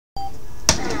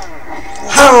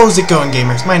How's it going,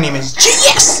 gamers? My name is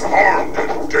GS!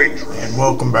 And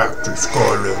welcome back to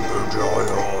Skylanders.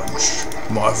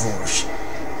 My voice.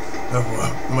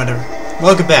 Whatever.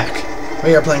 Welcome back.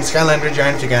 We are playing Skylanders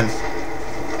Giants again.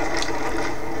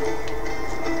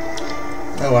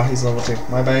 Oh wow, he's level 2.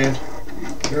 My bad.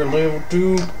 You're level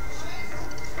 2.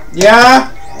 Yeah!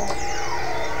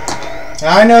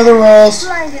 I know the rules.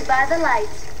 Blinded by the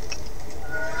lights.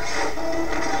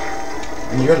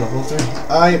 And you're level 3.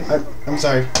 I'm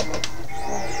sorry.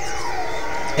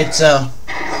 It's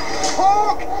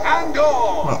Hawk and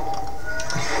Dog. Oh.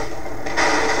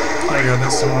 There you go,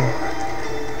 that's someone.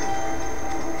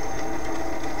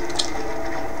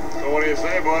 So what do you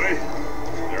say, buddy?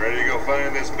 You ready to go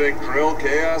find this big drill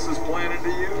Chaos is planning to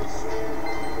use?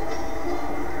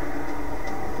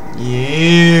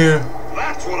 Yeah.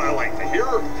 That's what I like to hear.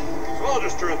 So I'll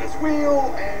just turn this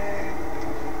wheel and...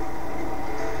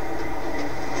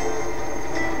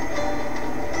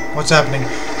 What's happening?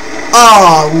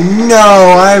 Oh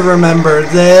no, I remember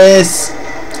this.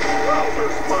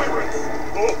 There's pirates.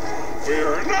 Oh, we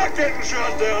are not getting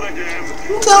shot down again.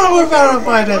 No, we're about to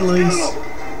fight at least.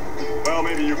 Well,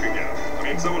 maybe you can get them. I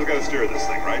mean, someone's got to steer this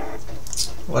thing, right?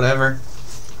 Whatever.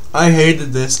 I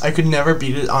hated this. I could never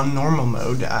beat it on normal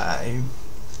mode.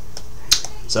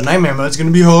 So nightmare mode's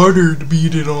gonna be harder to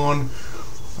beat it on.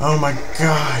 Oh my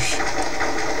gosh.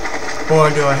 Boy,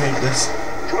 do I hate this.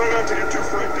 Try not to get too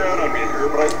freaked out on me here,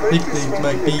 but I think These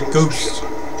might be ghosts.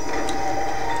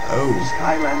 Oh.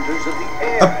 Skylanders of the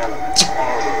air element.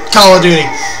 Call of Duty.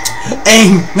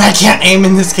 Aim! I can't aim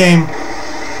in this game.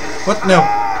 What? No.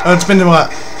 Oh, it's been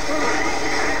what?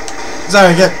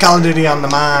 Sorry, get Call of Duty on the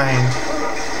mind.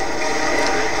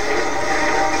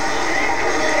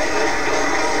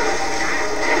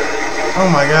 Oh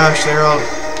my gosh, they're all...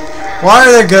 Why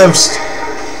are there ghosts?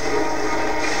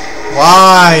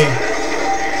 Why?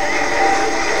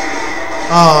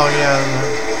 Oh, yeah.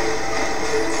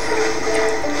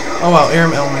 Oh, well, air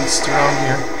elements. They're all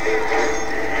here.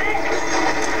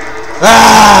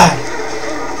 Ah!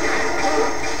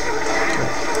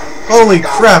 Holy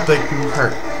crap, they can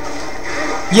hurt.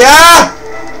 Yeah!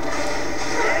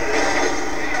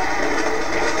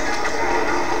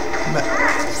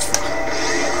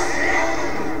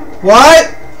 What?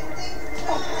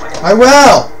 I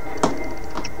will!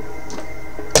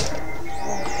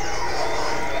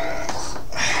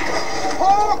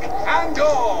 Hawk and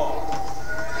Dog.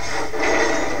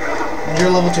 You're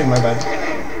level 2, my bad.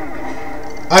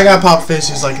 I got Pop Fizz,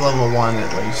 who's like level 1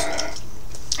 at least.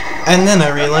 And then I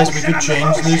realized we could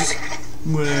change this.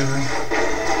 Whatever.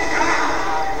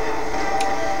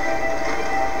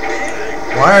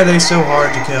 Why are they so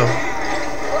hard to kill?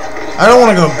 I don't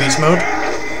want to go in beast mode.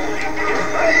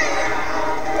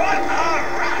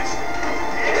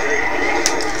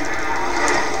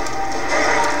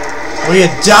 Will you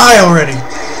die already? Nice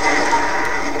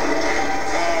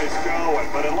going,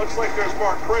 but it looks like there's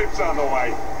more crepes on the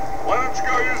way. Why don't you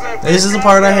go use that This is the big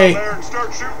part gun I down hate. there and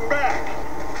start shooting back.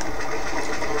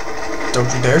 Don't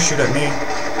you dare shoot at me.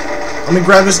 Let me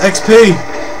grab this XP.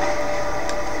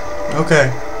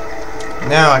 Okay.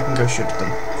 Now I can go shoot at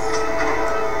them.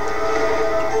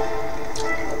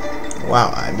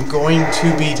 Wow, I'm going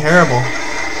to be terrible.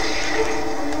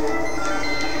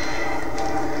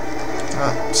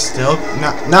 Still,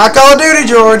 not Call of Duty,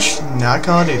 George. Not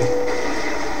Call of Duty.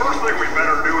 First thing we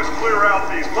better do is clear out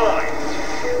these mines.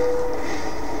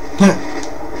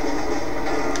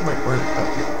 Wait, where? Oh.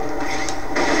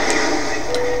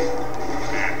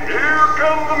 And here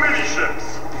come the mini ships.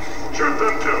 Shoot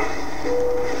them too.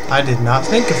 I did not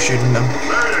think of shooting them.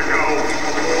 There you go.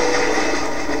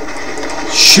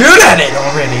 Shoot at it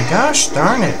already! Gosh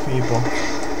darn it, people.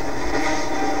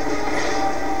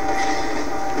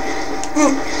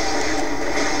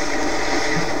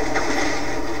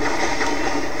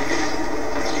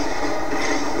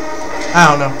 I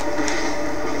don't know.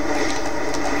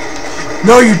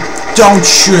 No, you don't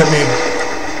shoot at me.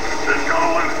 Keep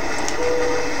going.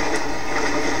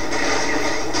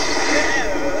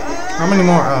 How many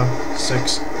more? Oh,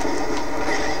 6.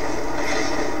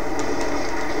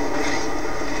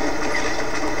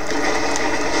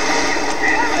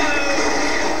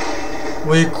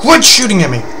 Will you quit shooting at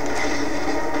me?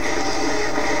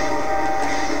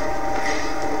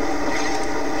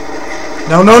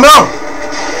 No, no, no!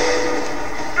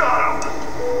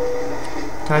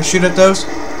 Can I shoot at those?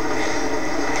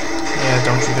 Yeah,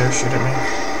 don't you dare shoot at me.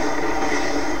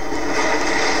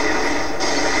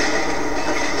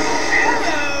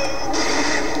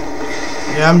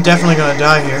 Yeah, I'm definitely gonna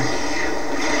die here.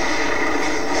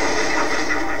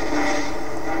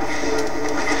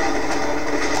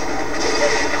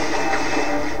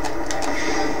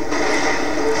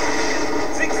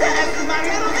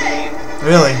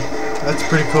 Really? That's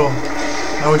pretty cool.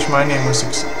 I wish my name was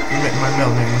my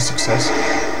middle name was Success.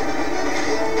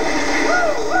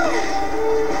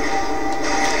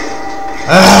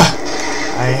 Ah!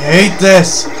 I hate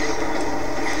this.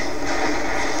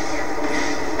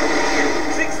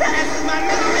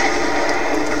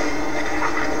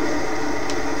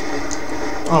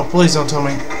 Oh, please don't tell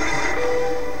me.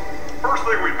 First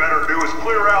thing we better do is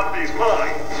clear out these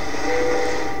mines.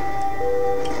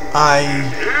 I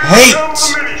Here come the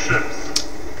mini ships.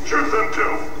 Shoot them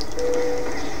too.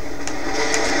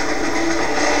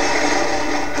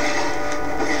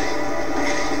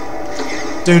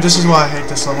 Dude, this is why I hate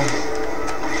this level.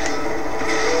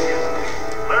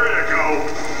 There you go.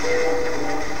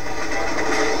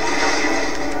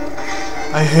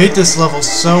 I hate this level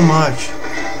so much.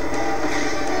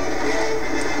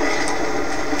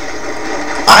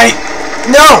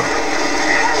 No!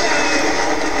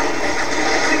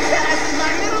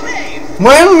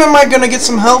 When am I gonna get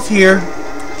some health here?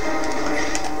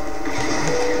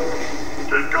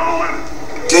 Keep going.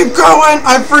 Keep going!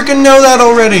 I freaking know that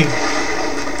already.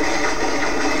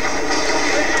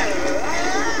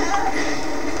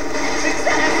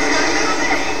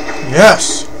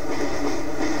 Yes.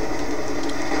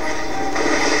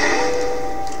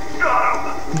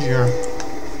 Got him. Here.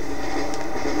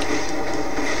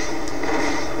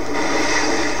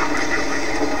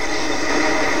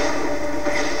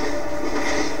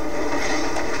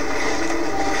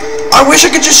 I wish I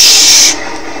could just shh.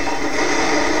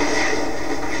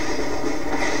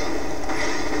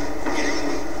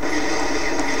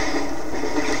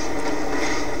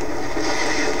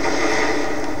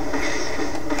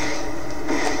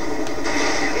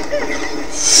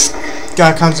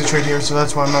 Gotta concentrate here, so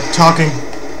that's why I'm not talking.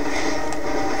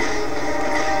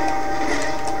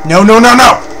 No, no, no,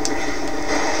 no!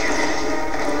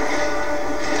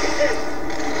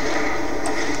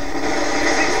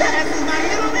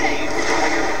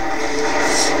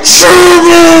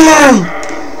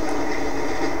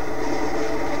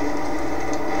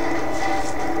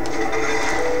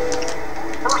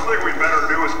 First thing we better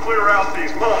do is clear out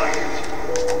these mines.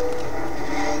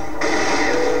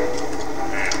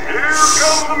 And here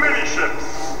come the mini ships.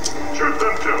 Shoot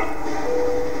them too.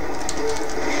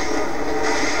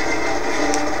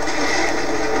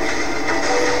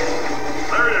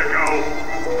 There you go.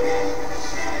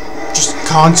 Just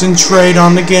concentrate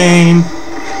on the game.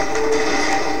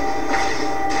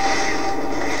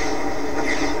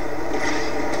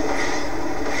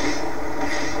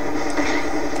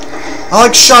 I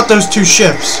shot those two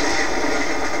ships.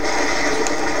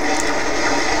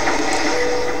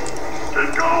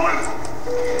 Keep going.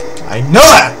 I know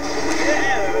that.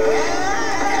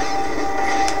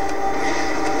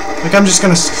 Like I'm just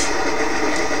gonna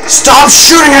stop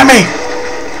shooting at me.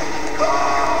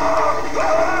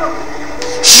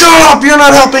 Shut up! You're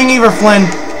not helping either, Flynn.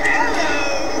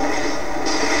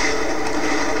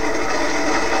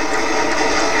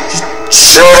 Just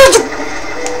shoot it.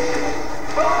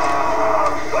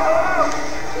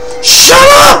 Shut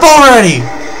up already!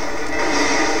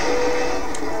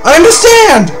 I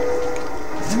understand!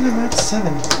 I'm at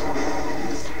 7.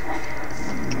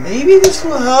 Maybe this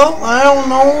will help? I don't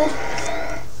know.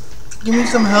 Give me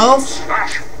some health?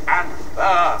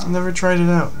 I've never tried it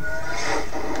out.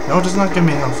 No, it does not give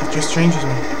me health. It just changes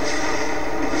me.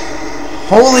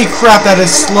 Holy crap, that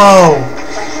is slow!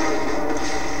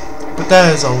 But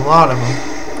that is a lot of them.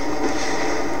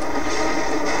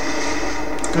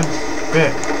 Good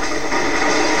bit.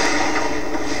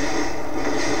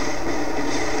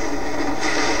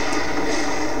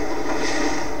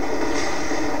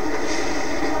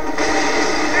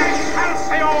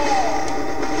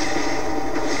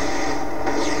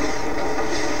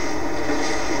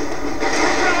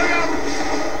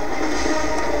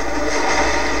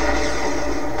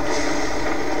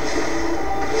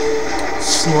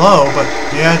 Slow, but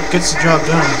yeah, it gets the job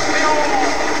done.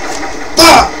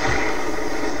 Ah!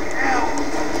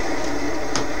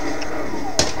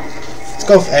 Let's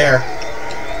go with air.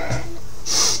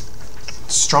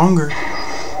 Stronger.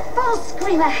 Full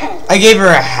scream ahead. I gave her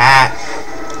a hat.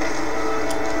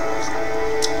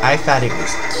 I thought it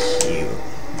was cute.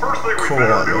 First thing we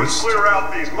better do is clear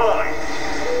out these mines.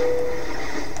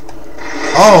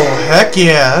 Oh, heck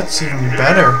yeah, that's even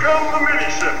better. Here come the mini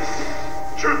ships.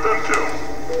 Shoot them too.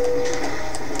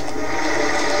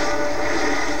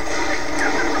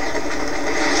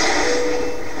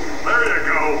 There you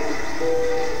go.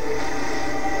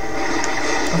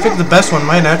 I think the best one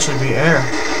might actually be air.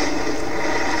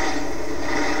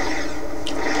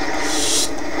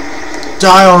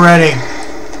 Die already.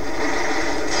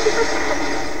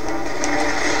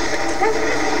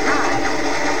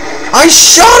 I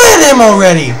shot at him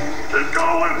already! Keep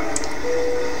going!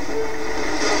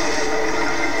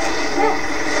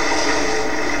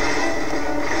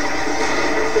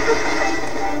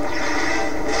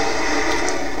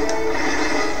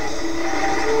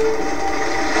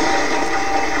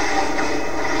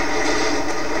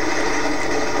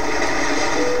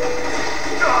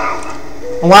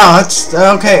 Wow, that's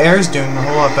okay. Air's doing a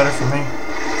whole lot better for me.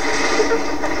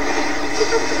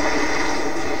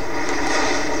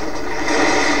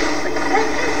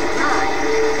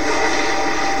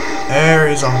 Air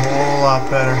is a whole lot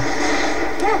better.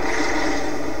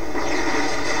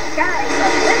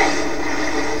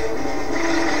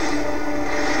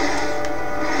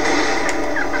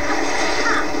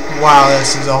 Wow,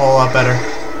 this is a whole lot better.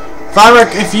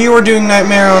 If you were doing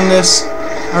Nightmare on this,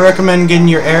 I recommend getting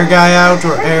your air guy out,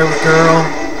 or air girl,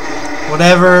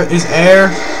 whatever is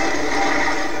air,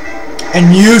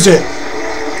 and use it.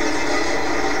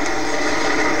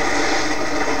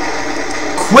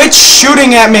 Quit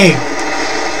shooting at me!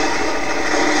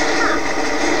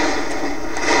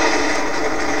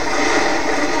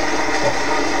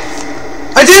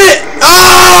 I did it!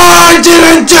 Oh, I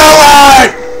didn't do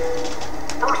it!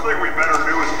 First thing we better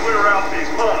do is clear out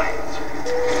these mines.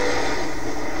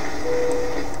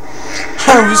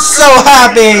 I was so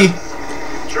happy!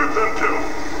 Shoot them too.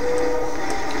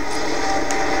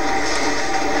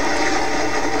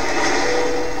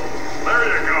 There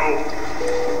you go.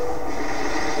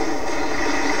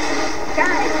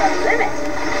 Sky's the limit.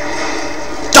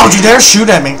 Don't you dare shoot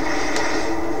at me!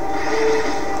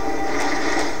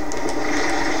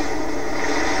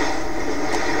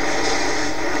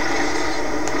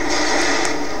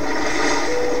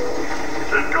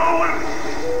 Keep going.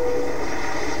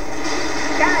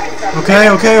 Okay,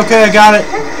 okay, okay, I got it.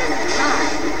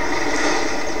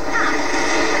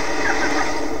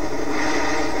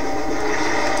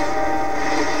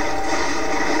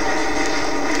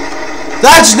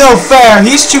 That's no fair!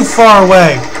 He's too far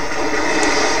away.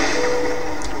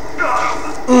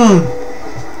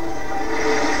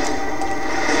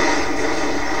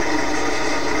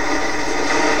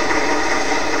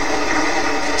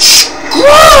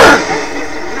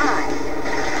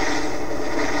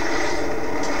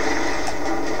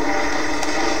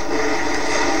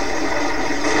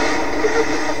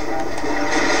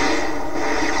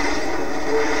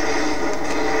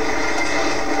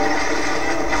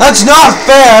 That's not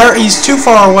fair! He's too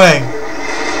far away.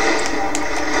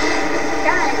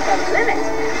 Sky's the limit.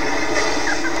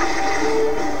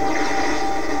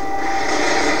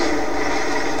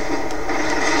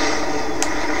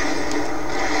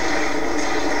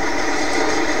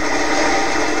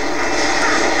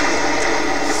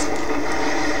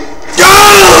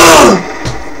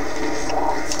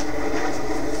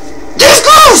 This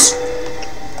close!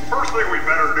 First thing we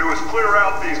better do is clear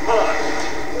out these mines.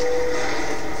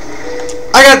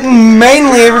 I got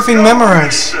mainly everything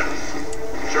memorized.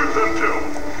 Shoot them too.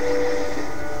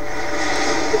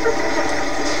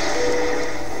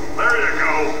 There you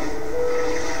go.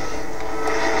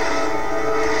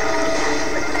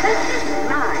 Success is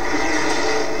mine.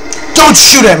 Don't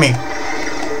shoot at me!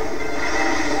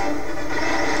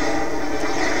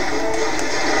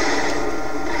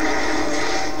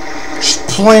 Just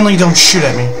plainly don't shoot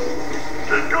at me.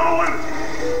 Keep going.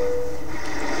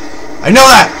 I know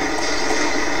that!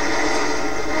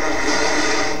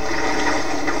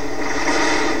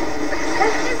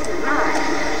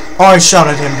 Oh, I shot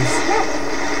at him before.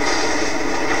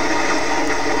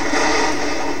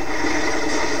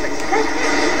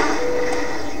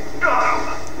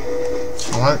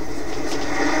 What?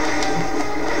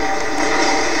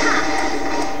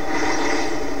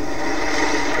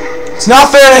 It's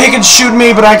not fair that he can shoot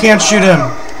me, but I can't shoot him.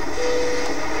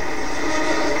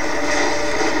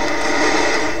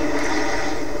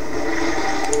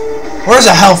 Where's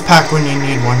a health pack when you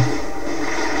need one? I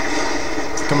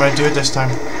think I'm gonna do it this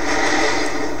time.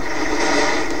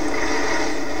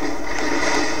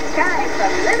 Sky's the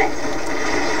limit.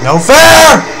 No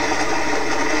fair!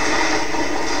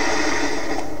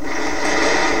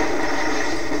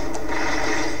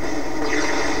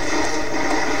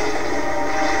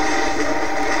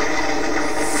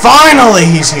 Finally,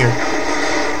 he's here.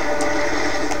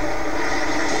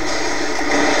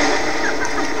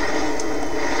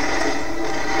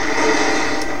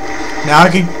 Now I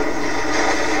can...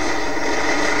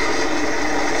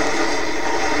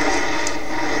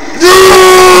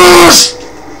 Yes!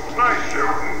 Nice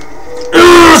shooting.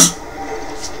 Yes!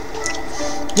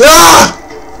 Yeah!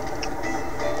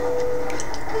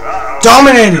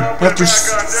 Dominated after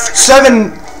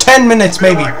 10 minutes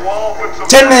maybe.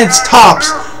 10 minutes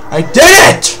tops. I did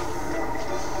it!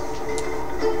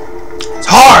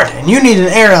 hard, and you need an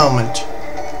air element.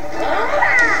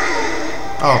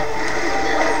 Oh.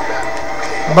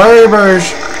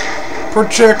 Babies.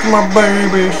 Protect my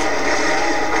babies.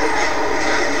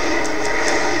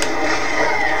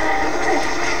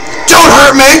 Don't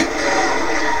hurt me!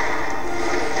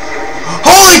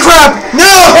 Holy crap! No!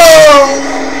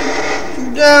 You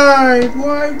died.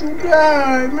 Why'd you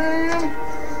die, man?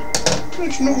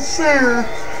 That's no fair.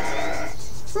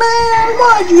 Man,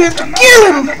 why'd you have to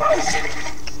kill him?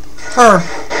 Her.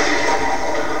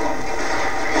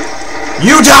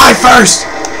 You die first!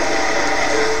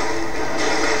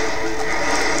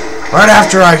 Right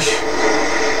after I...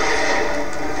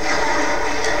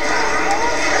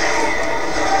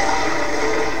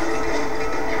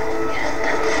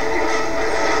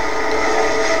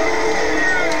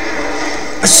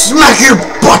 Smack your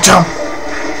bottom!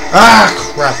 Ah,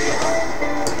 crap.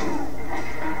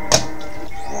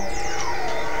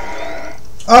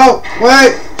 Oh,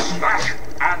 wait!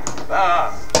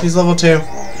 He's level 2.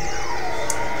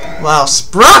 Wow,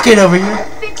 Sprocket over here!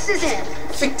 Fixes him.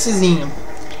 Fixes him.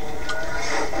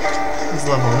 He's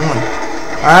level 1.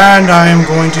 And I am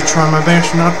going to try my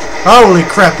best not... Holy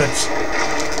crap, it's...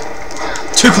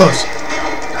 too close.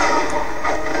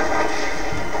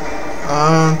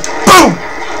 Boom!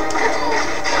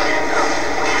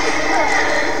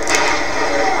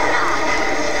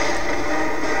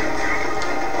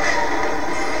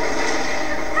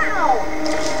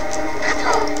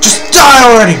 Just die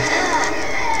already!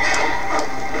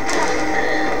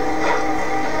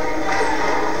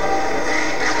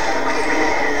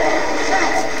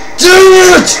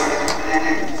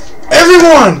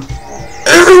 Everyone!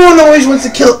 Everyone always wants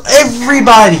to kill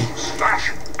everybody!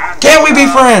 Can't we be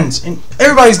friends? And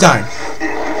everybody's dying.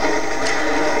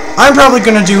 I'm probably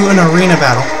gonna do an arena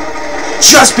battle.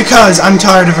 Just because I'm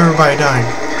tired of everybody dying.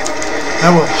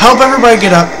 That will help everybody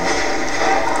get up.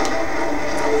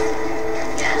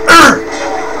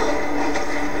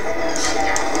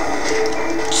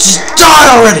 Just die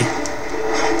already!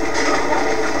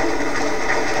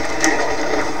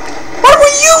 What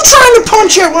were you trying to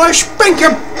punch at when I spank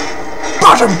your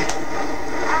bottom?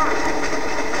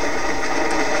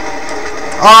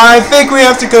 I think we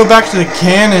have to go back to the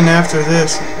cannon after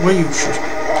this. Will you?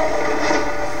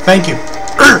 Thank you.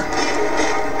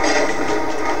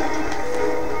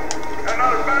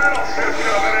 Another battleship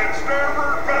coming in,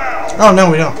 starboard bow. Oh no,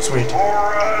 we don't. Sweet.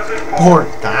 Port.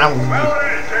 Well, in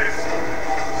any case,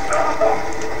 stop them.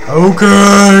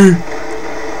 Okay.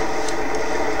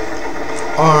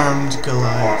 Armed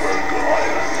Goliath.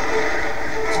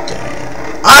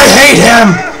 Damn. I hate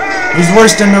him! He's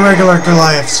worse than the regular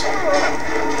Goliaths.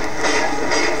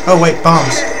 Oh wait,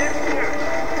 bombs.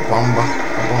 Bomba.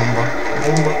 Bomba.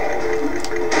 Bomba.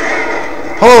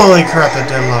 Holy crap, that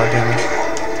did a lot of damage.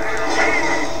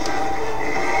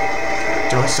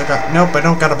 Do I still got... Nope, I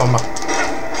don't got a bomba.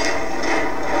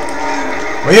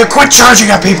 Will you quit charging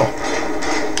at people?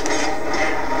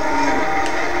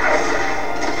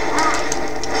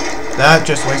 That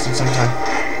just wasted some time.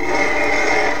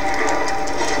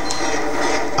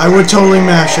 I would totally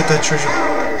mash at that treasure.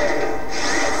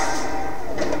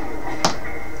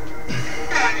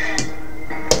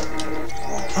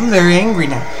 I'm very angry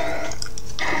now.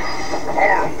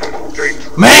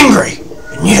 I'm angry!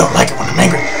 And you don't like it when I'm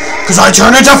angry. Because I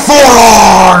turn into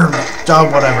forearm! Oh,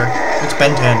 whatever. It's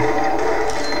Ben 10.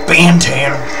 Ben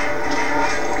 10.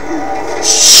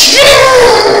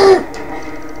 Shit!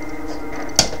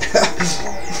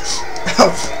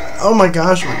 Oh my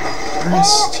gosh, my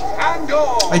wrist.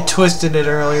 I twisted it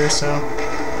earlier, so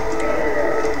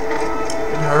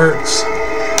it hurts.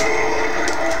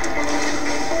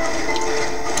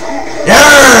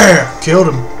 Yeah! Killed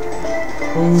him.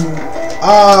 Oh,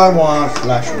 I want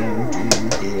flashing to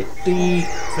get the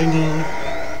thingy.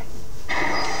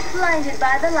 Blinded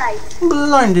by the light.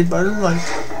 Blinded by the light.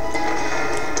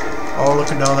 Oh,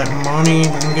 look at all that money.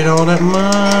 We can get all that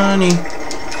money.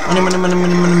 Money, money, money,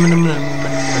 money, money, money, money,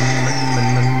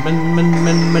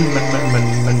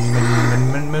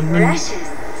 Precious.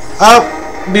 Oh,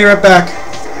 be right back.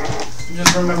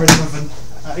 Just remembered something.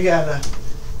 I gotta.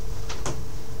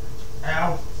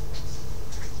 Ow.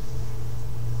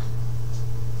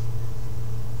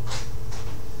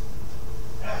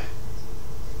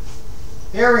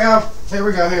 Here we go. Here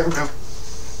we go. Here we go.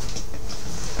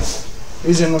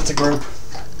 He's in with the group.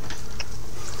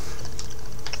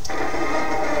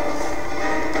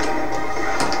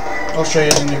 I'll show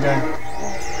you the new guy.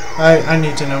 I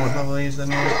need to know what level he is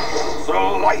anyway.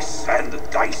 Slice and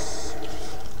dice.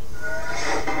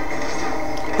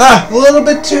 Ah, a little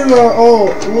bit too old,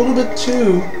 a little bit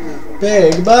too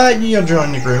big, but you'll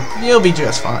join the group. You'll be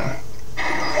just fine.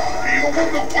 Beware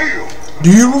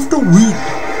Deal with the wheel.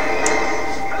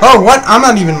 Oh, what? I'm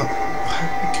not even...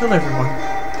 I killed everyone.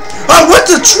 Oh,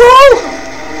 what's a troll?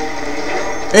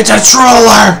 It's a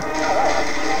troller!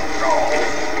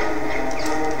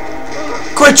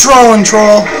 Quit trolling,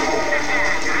 troll.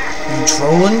 You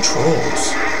trolling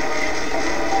trolls.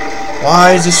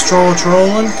 Why is this troll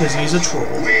trolling? Because he's a troll.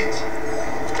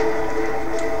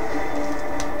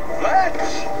 That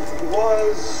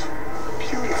was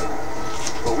beautiful.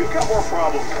 But we've got more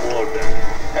problems below deck.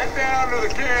 Head down to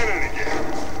the cannon again.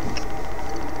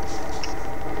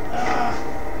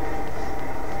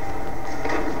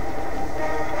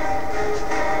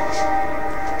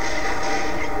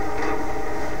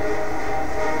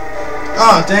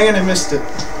 Oh, dang it, I missed it.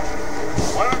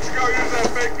 Why don't you go use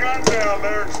that big gun down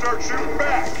there and start shooting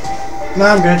back? No,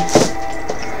 I'm good.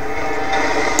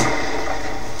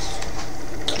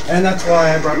 And that's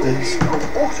why I brought this.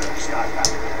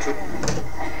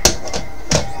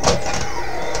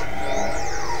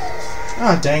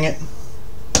 Ah, dang it.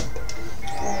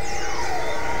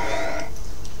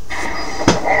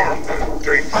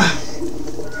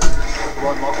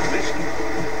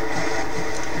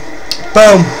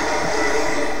 Boom.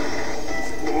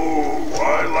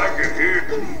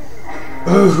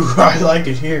 Ooh, I like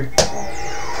it here.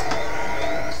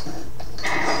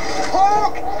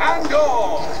 Hawk and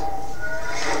dog.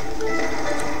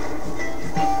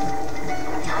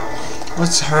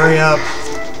 Let's hurry up.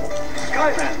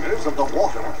 Skylanders of the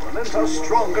water element are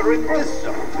stronger in this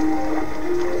zone.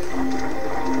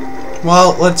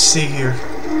 Well, let's see here.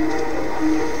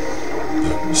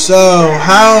 So,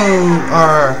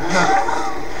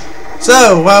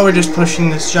 while we're just pushing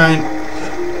this giant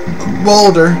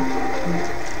boulder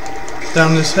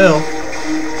down this hill,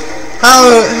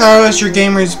 how is your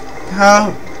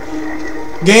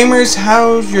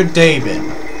how's your day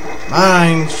been?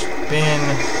 Mine's been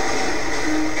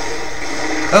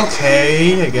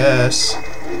okay, I guess.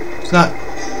 It's not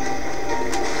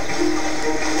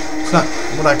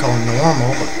what I call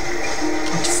normal, but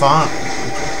it's fun.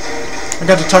 I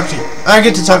get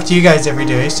to talk to you guys every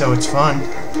day, so it's fun.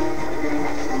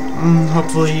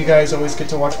 Hopefully you guys always get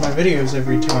to watch my videos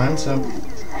every time, so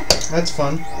that's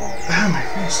fun. Ah, my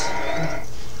wrist.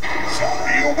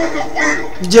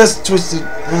 Just twisted.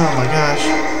 Oh my gosh.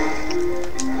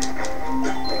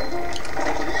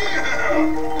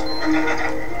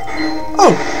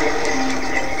 Oh!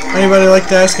 Anybody like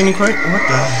to ask any questions? What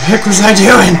the heck was I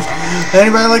doing?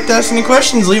 Anybody like to ask any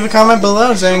questions? Leave a comment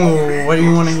below saying what do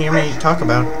you want to hear me talk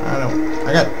about.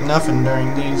 I got nothing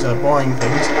during these boring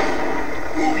things.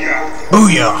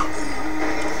 Booyah!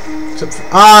 Except for,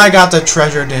 I got the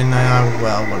treasure, didn't I?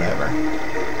 Well, whatever.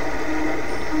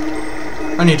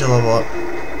 I need to level up.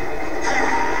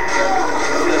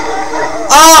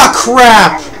 Ah,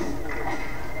 crap!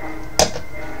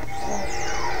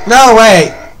 No,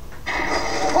 wait.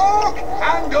 Hawk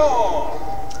and dog.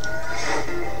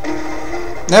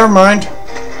 Never mind.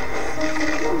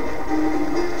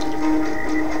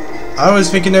 I was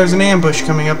thinking there was an ambush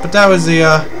coming up, but that was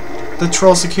the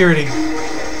troll security.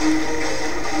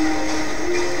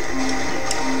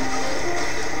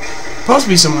 Supposed to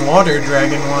be some water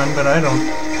dragon one, but I don't.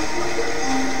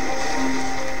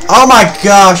 Oh my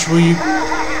gosh! Will you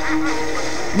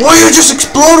just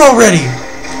explode already?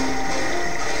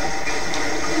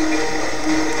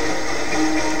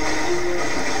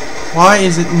 Why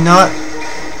is it not?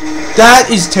 That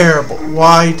is terrible.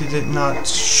 Why did it not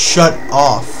shut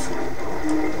off?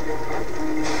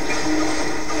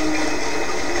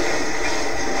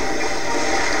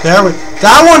 There we.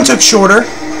 That one took shorter.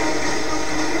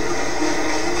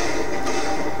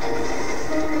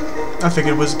 I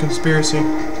figured it was a conspiracy.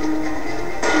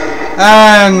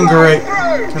 And great.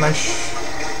 Can I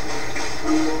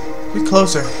get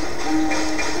closer?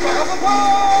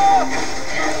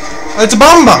 It's a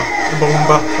bomba! A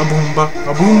boomba, a boomba,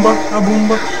 a boomba, a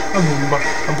boomba, a boomba,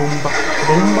 a boomba, a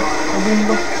boomba, a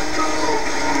boomba.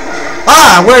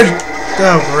 Ah! Where?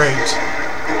 Oh, great.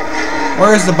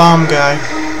 Where's the bomb guy?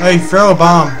 Hey, throw a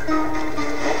bomb.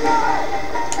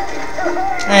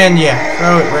 And yeah,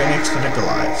 throw it right next to the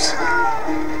Goliaths.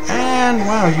 And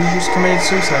wow, you just committed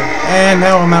suicide. And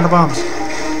now I'm out of bombs.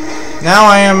 Now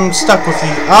I am stuck with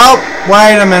the. Oh,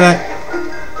 wait a minute.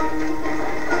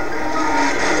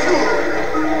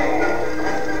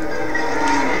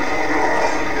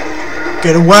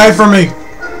 Get away from me!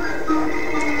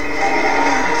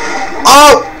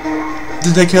 Oh!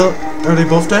 Did they kill it? Are they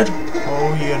both dead?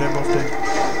 Oh yeah, they're both dead.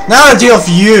 Now a deal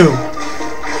for you!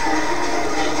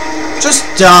 Just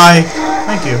die.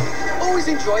 Thank you. Always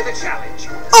enjoy the challenge.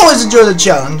 Always enjoy the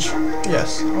challenge.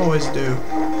 Yes, always do.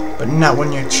 But not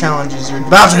when your challenges are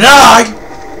about to die!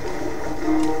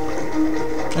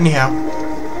 Anyhow.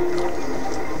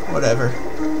 Whatever.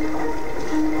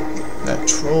 That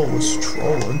troll was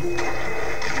trolling.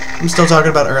 I'm still talking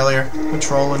about earlier. The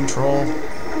troll.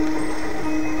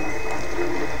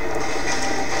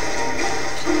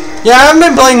 Yeah, I haven't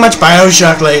been playing much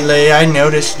Bioshock lately. I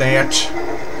noticed that.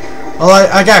 Well,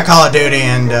 I got Call of Duty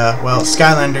and, well,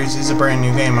 Skylanders is a brand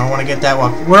new game. I want to get that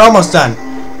one. We're almost done.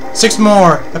 6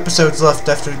 more episodes left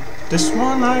after this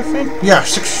one, I think. Yeah,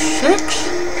 6?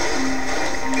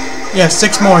 Yeah,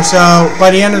 6 more. So,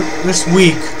 by the end of this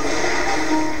week,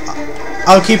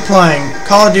 I'll keep playing.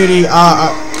 Call of Duty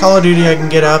I can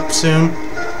get up soon.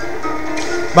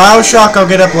 Bioshock I'll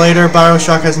get up later.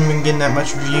 Bioshock hasn't been getting that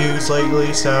much views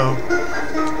lately, so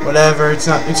whatever. It's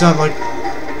not like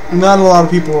not a lot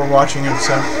of people were watching it,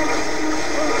 so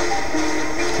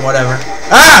whatever.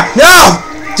 Ah! No!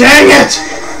 Dang it!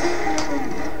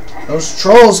 Those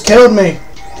trolls killed me.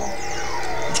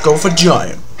 Let's go for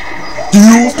Giant.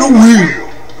 Deal with the wheel.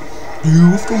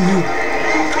 Deal with the wheel.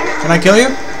 Can I kill you?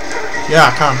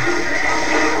 Yeah, come.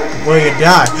 Will you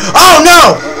die? Oh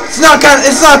no! It's not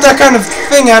that kind of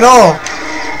thing at all.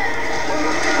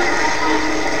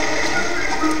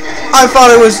 I thought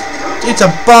it was. It's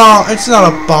a bomb. It's not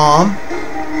a bomb.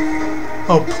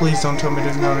 Oh, please don't tell me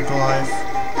there's not a Goliath.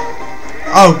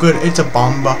 Oh, good. It's a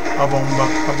bomba. A bomba.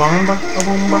 A bomba. A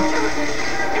bomba.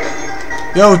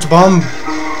 Yo, it's a bomb.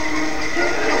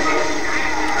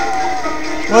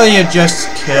 Well, you just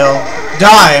kill.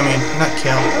 Die, I mean. Not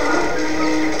kill.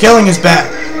 Killing is bad.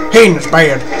 Hating is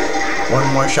bad. One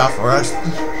more shot for us.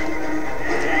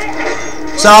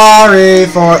 Sorry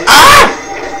for... Ah!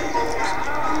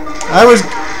 I was...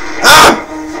 Ah!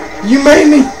 You made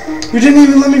me! You didn't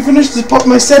even let me finish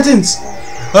my sentence!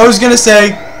 I was gonna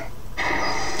say...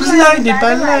 Blinded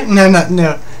by light...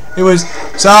 No. It was...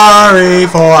 Sorry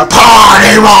for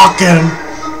party rocking!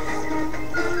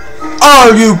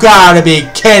 Oh, you gotta be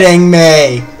kidding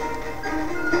me!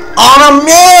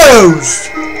 Unamused!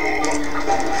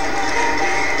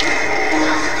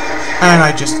 And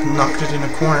I just knocked it in a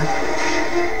corner.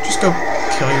 Just go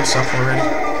kill yourself already.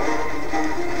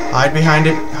 Hide behind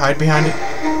it. Hide behind it.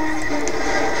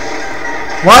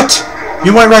 What?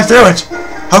 You went right through it.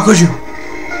 How could you?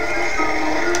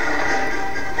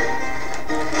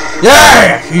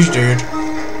 Yeah! He's dead.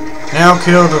 Now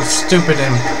kill the stupid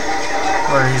him.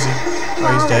 Where is he? Oh,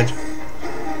 he's dead.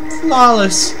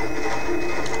 Flawless.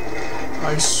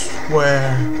 I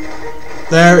swear.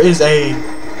 There is a...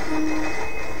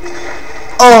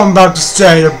 Oh, I'm about to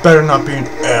say there better not be an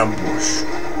ambush.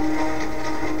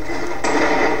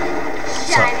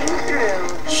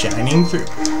 Shining through.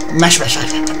 Mash.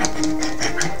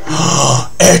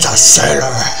 It's a sailor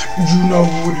hat. You know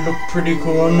who would look pretty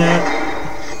cool on that?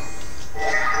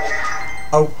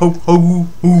 Oh, ho,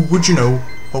 who would you know?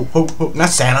 Ho, not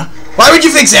Santa. Why would you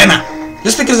think Santa?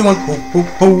 Just because it went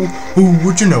ho, who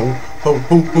would you know? Ho,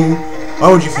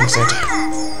 why would you think Santa?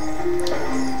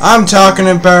 I'm talking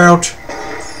about...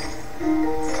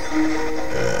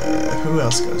 who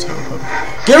else goes ho?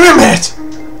 Give me a minute!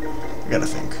 I gotta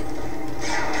think.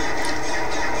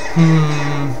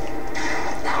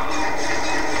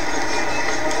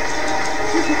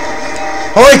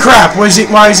 Holy crap!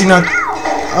 Why is he not...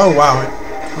 Oh wow, it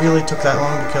really took that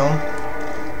long to kill him.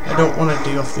 I don't want to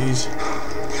deal with these.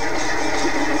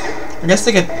 I guess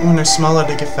they get, when they're smaller,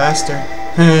 they get faster.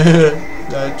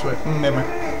 That's what... never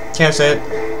mind. Can't say it.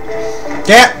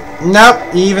 Can't! Nope!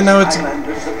 Even though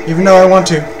I want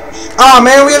to. Oh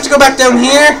man, we have to go back down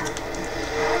here?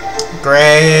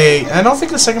 Great! I don't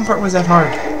think the second part was that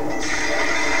hard.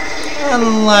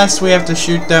 Unless we have to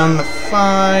shoot down the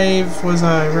 5. Was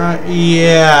I right?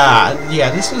 Yeah,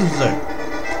 this is the...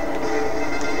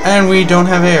 And we don't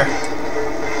have air.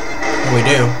 Oh, we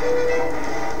do.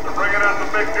 They're bringing out the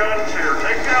big guns here.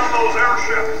 Take down those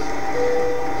airships.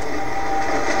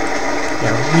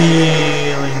 Yeah,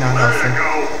 really not helping. There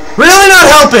you go. Really not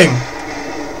helping!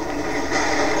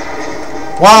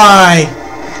 Why?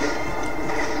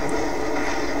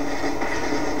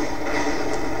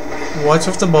 What's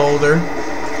with the boulder?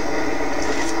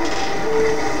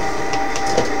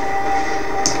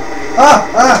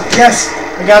 Yes!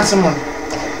 I got someone.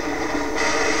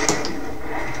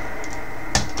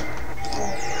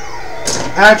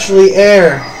 Actually,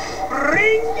 air.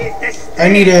 I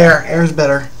need air. Air's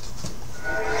better.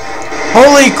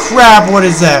 Holy crap, what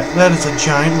is that? That is a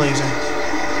giant laser.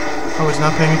 I was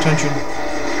not paying attention.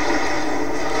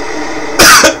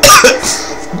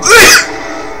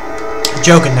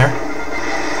 Joking there.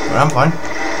 But I'm fine.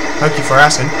 Thank you for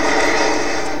asking.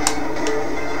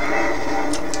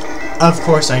 Of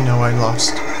course I know I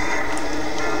lost.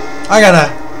 I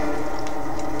gotta.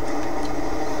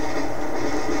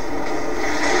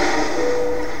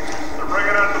 They're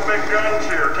bringing out the big guns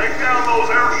here. Take down those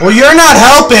airships. Well, you're not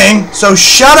helping, so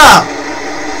shut up.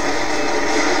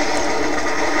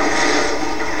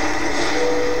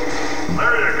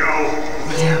 There you go.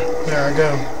 Yeah, there I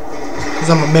go. Because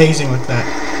I'm amazing with that.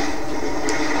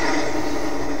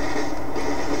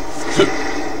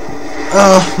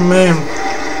 Oh, man.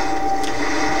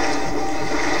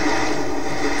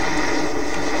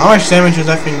 How much damage does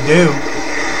that thing do?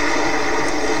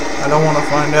 I don't want to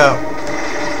find out.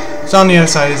 It's on the other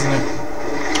side, isn't it?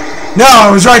 No, I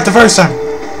was right the first time.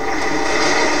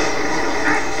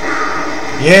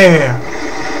 Yeah.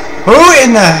 Who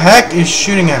in the heck is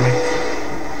shooting at me?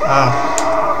 Oh.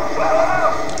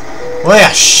 Well,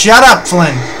 yeah, shut up,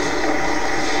 Flynn.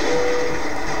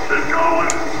 Keep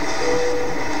going.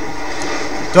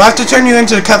 Do I have to turn you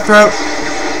into a cutthroat,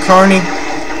 Carney?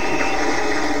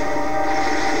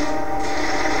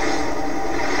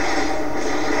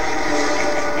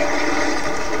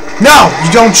 No!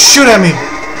 You don't shoot at me!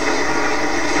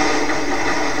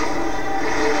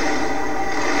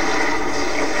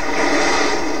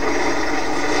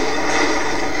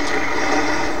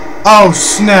 Oh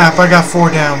snap, I got 4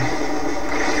 down.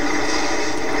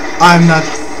 I'm not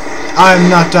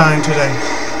dying today.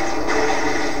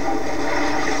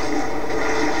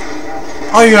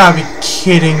 Oh, you gotta be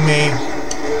kidding me.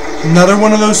 Another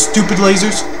one of those stupid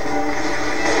lasers?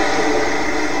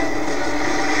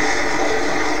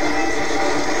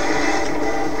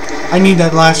 I need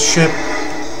that last ship.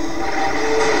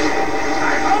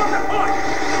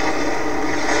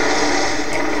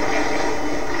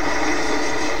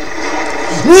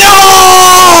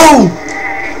 No!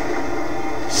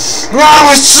 I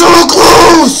was so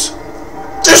close!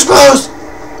 This close!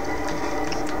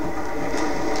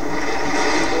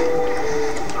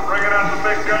 They're bringing out the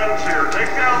big guns here.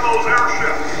 Take down those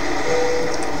airships.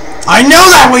 I know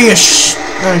that way you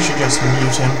I should just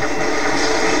mute him.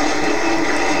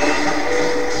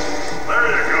 There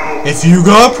you go. If you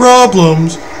got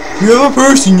problems, you have a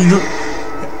person you don't...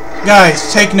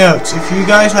 Guys, take notes. If you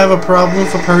guys have a problem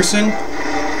with a person,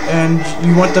 and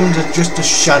you want them to just to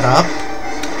shut up,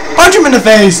 punch him in the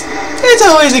face! It's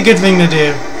always a good thing to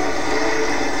do. Did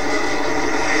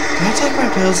I take my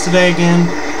pills today again?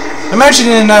 I mentioned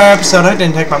in another episode I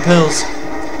didn't take my pills.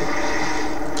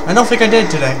 I don't think I did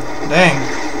today. Dang.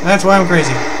 That's why I'm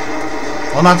crazy.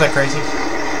 Well, not that crazy.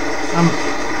 I'm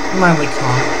mildly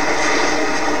calm.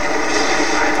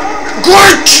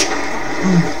 Glitch!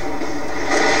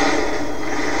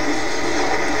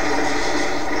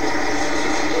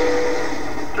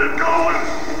 Keep going.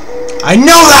 I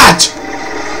know that!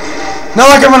 Not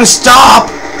like I'm gonna stop!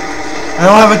 I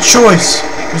don't have a choice.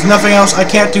 There's nothing else. I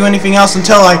can't do anything else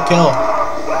until I kill.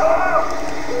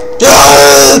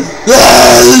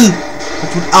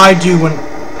 That's what I do when...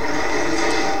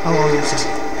 How long is this?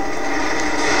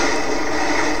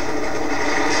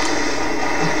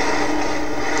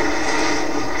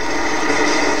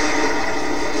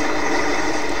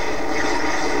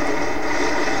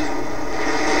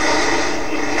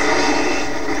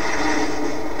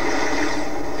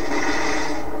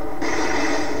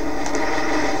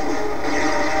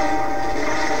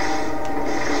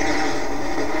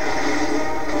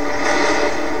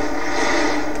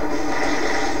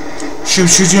 Shoot,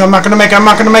 shoot, shoot, I'm not gonna make it, I'm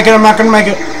not gonna make it, I'm not gonna make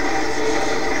it.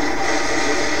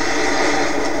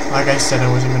 Like I said, I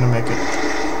wasn't gonna make it.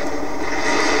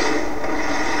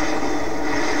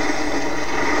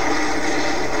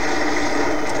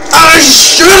 I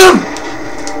shoot him!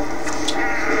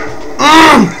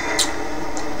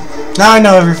 Now I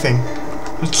know everything.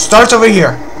 It starts over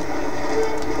here.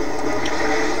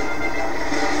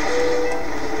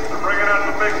 They're bringing out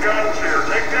the big guns here.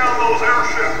 Take down those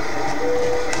airships.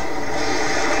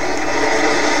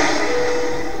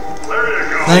 There you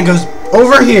go. Then it goes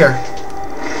over here.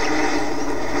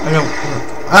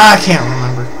 I can't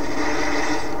remember.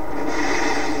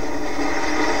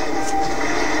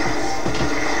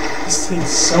 This takes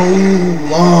so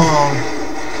long.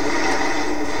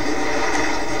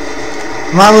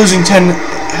 I'm not losing 10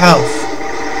 health.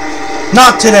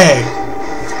 Not today.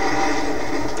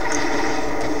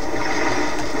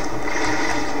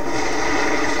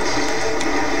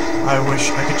 I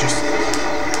wish I could just...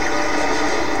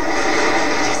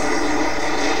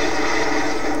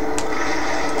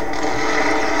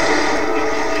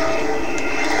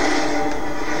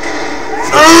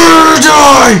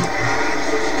 Die!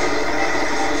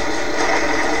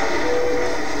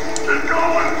 Keep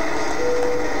going.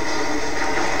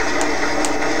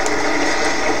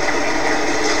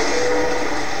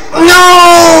 No!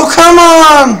 Come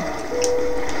on!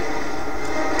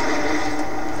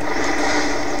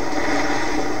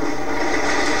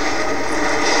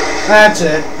 That's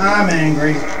it. I'm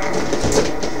angry.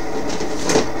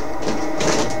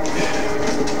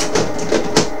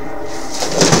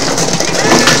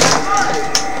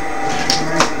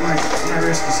 My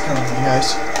wrist is killing me,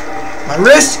 guys. My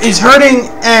wrist is hurting,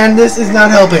 and this is not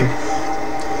helping.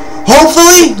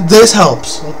 Hopefully, this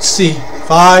helps. Let's see.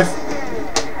 5.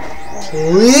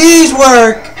 Please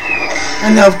work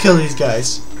and help kill these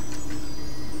guys.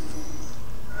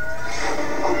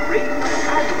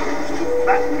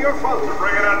 Fasten your foes. We're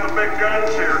bringing out the big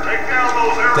guns here. Take down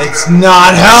those airships. It's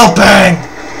not helping.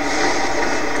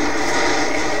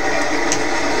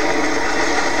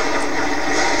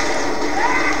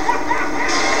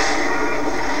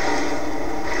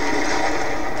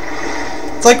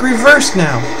 It's like reversed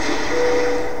now.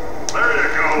 There you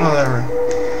go. Oh, there.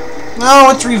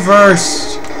 No, it's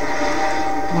reversed.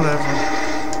 Whatever.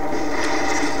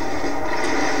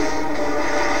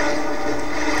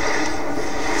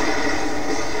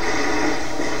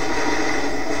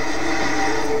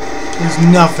 There's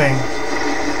nothing.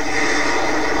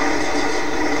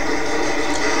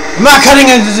 I'm not cutting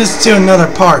into this to another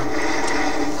part.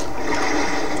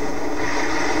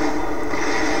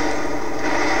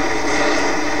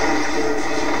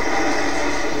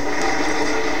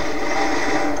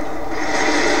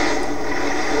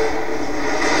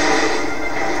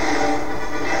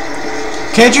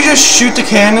 Can't you just shoot the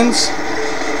cannons?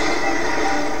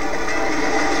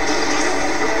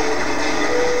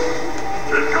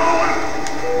 Get going.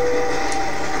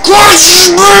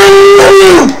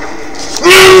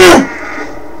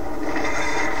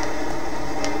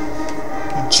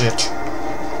 Shit.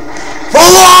 Full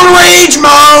on rage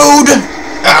mode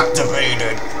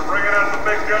activated. We're bringing out the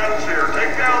big guns here.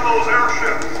 Take down those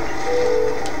airships.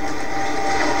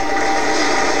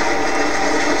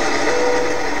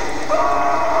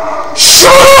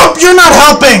 Shut up! You're not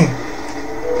helping!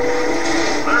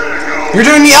 There you go. You're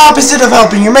doing the opposite of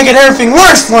helping. You're making everything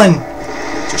worse, Flynn.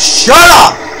 Just shut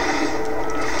up!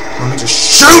 Let me just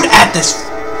shoot at this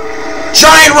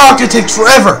giant rock that takes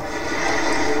forever.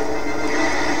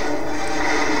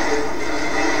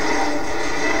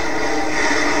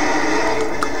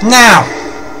 Now!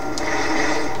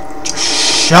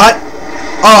 Just shut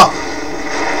up!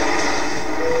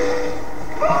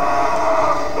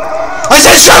 I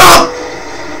said shut up!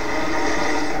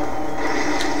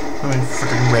 I'm in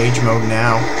freaking rage mode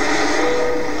now.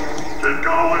 Get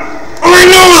going. I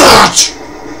know that!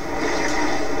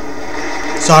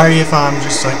 Sorry if I'm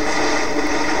just like...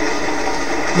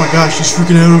 Oh my gosh, he's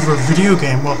freaking out over a video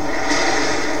game. Well,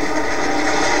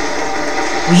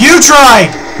 you try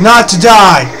not to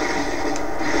die!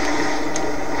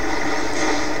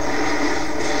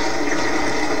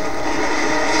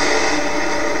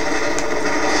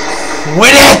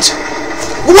 Quit it!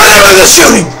 Away with the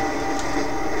shooting!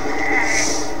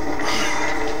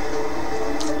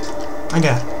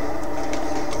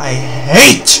 I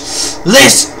hate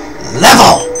this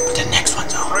level! But the next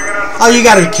one's over. Oh, you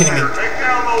gotta be kidding me. Take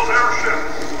down those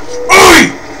airships.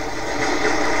 Oi!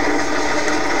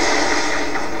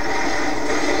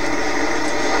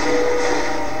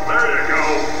 There you go.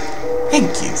 Thank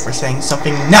you for saying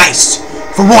something nice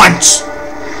for once!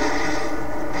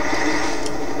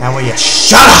 Now will you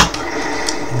shut up?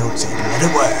 I don't say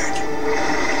another word.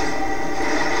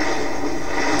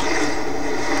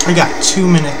 I got 2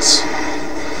 minutes.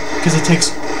 Because it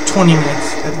takes 20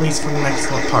 minutes at least for the next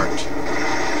part.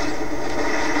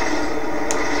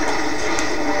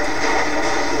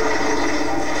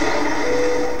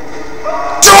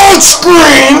 Don't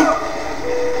scream!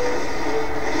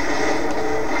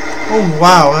 Oh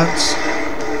wow, that's...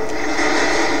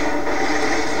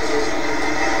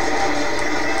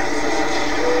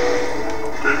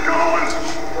 Get going.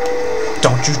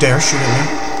 Don't you dare shoot at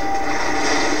me.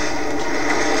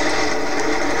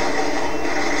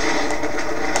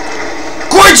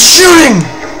 Quit shooting!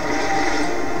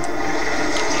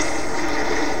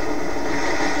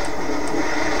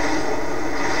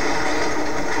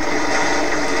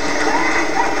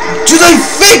 Do they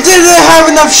think that they have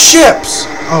enough ships?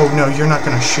 Oh no, you're not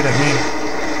gonna shoot at me.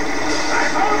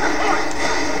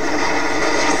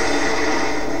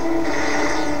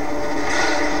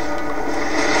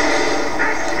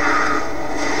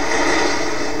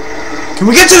 Can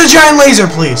we get to the giant laser,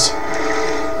 please?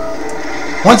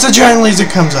 Once the giant laser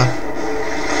comes up,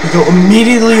 we go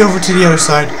immediately over to the other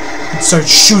side and start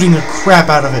shooting the crap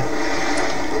out of it.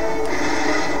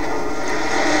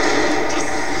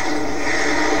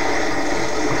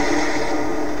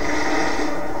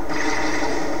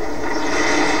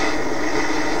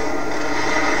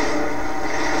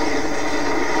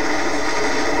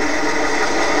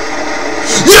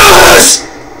 Yes!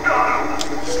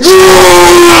 Yes!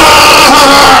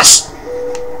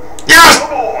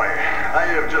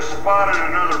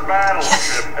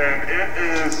 It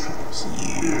is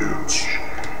huge.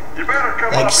 You better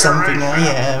come Like up something here I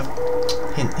right have.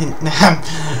 Hint, hint.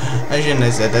 I shouldn't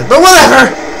have said that, but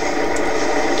whatever!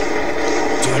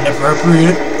 Do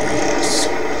inappropriate. Yes.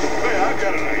 Hey, I've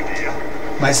got an idea.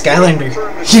 My Skylander.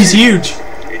 He's huge.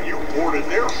 And you boarded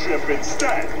their ship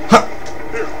instead. Huh.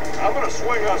 Here, I'm gonna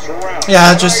swing us around.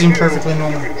 Yeah, that just When I seemed do, perfectly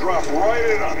normal. You can drop right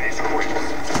in on these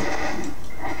crates.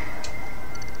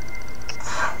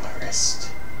 Ah, my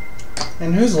wrist.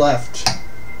 And who's left?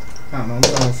 I don't know, I'm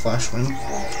going to flash one.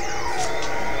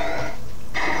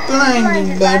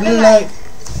 Blinded by the light.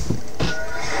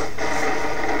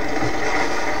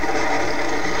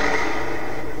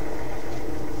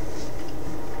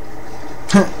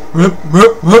 Whoop,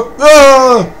 whoop, whoop,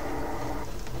 ah!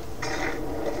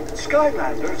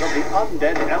 Skylanders of the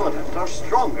undead element are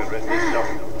stronger in this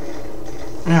zone.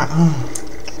 Yeah.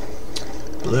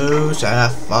 Blue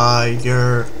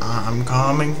Sapphire, I'm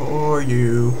coming for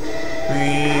you.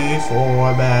 3,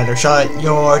 4, better shut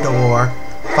your door.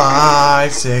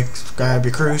 5, 6, grab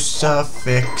your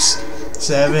crucifix.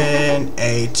 7,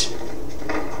 8,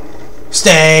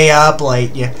 stay up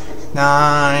late. Yeah.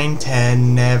 9,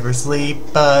 10, never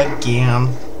sleep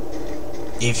again.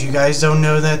 If you guys don't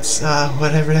know that's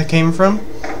whatever that came from,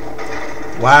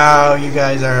 wow, you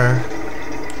guys are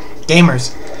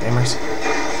gamers. Gamers.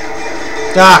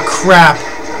 Ah, crap.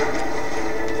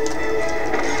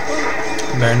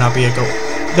 Better not be a goal.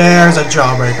 There's a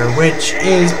jawbreaker, which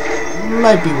is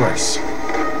might be worse. Hey,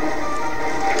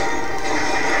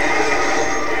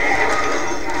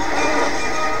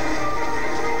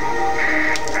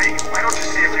 why don't you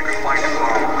see if you can find a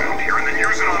bomb around here and then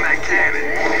use it on that cannon?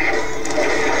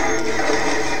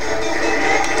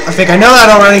 I think I know that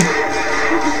already.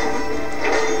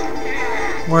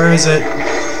 Where is it?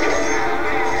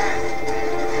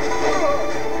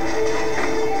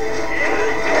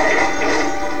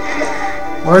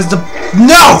 Where's the...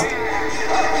 No!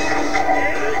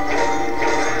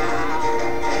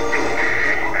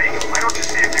 Hey, why don't you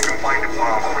see if you can find a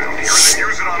bomb around here and then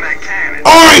use it on that cannon?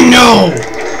 I know!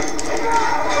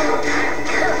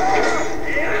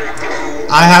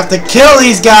 I have to kill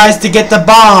these guys to get the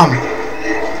bomb!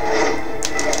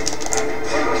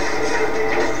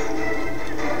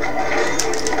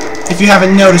 If you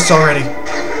haven't noticed already.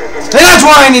 And that's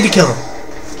why I need to kill him!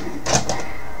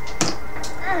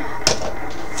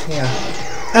 Yeah.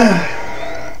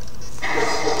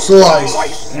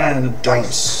 Slice and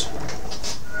dice.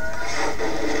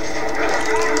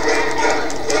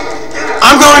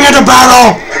 I'm going into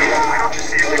battle! Why don't you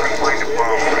see if you can find a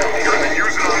bomb around here and then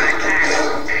use it on that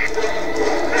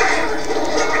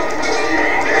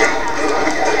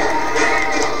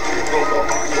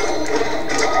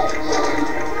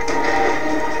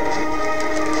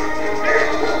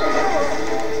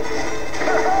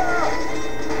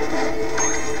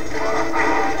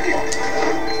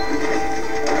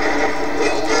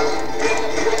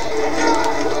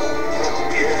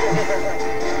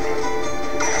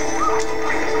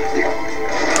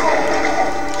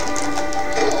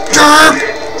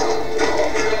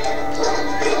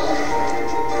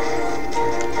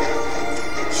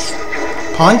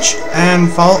Punch and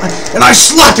fall and I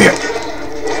slap you!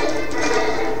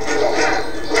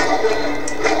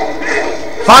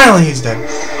 Finally he's dead.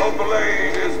 The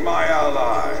blade is my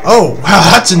ally. Oh, wow,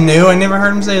 that's new. I never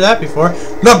heard him say that before.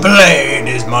 The blade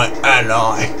is my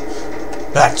ally.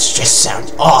 That just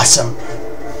sounds awesome.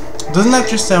 Doesn't that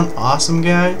just sound awesome,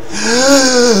 guy?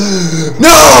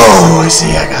 No!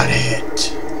 See, I got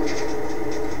hit.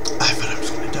 I thought I was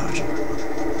gonna dodge it.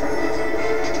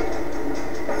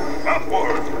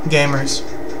 Upward. Gamers.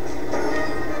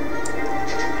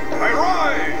 I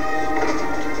rise.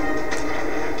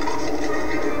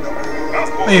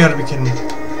 Oh, you gotta be kidding me.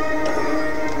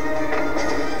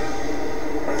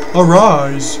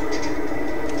 Arise.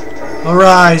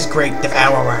 Arise, great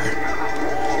devourer.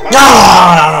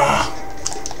 Ah!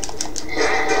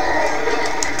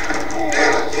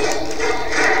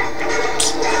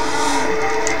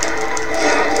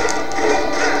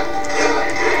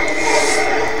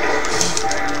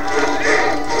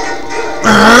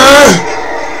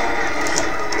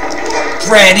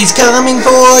 Freddy's coming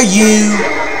for you.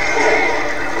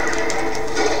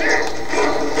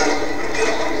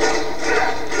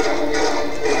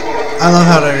 I love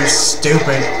how they're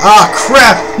stupid. Ah,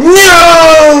 crap!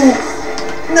 No!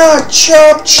 Not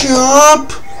chop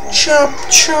chop! Chop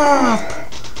chop!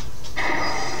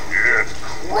 It's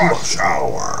crush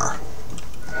hour.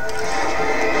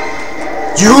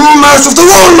 You mess with the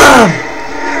wrong man!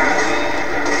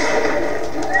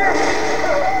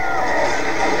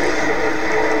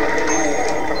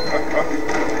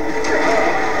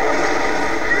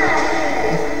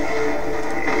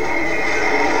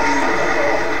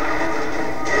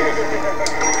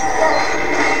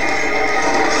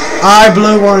 I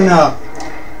blew one up.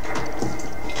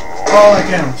 All that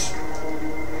counts.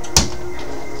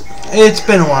 It's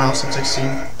been a while since I've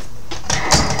seen.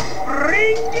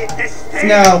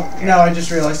 No, I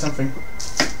just realized something.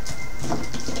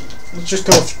 Let's just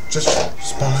go with just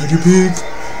Spider Pig.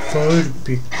 Spider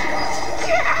Pig.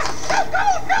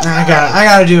 I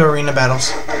gotta do arena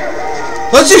battles.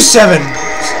 Let's do 7.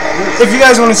 If you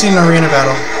guys want to see an arena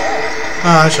battle.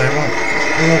 Actually, it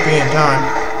won't be in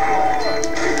time.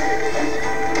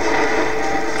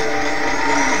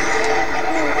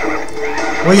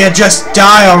 Will you just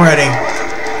die already?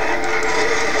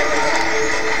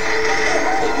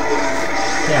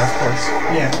 Yeah, of course.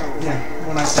 Yeah.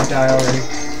 When I say die already.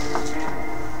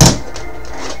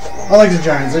 I like the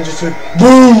giants. I just took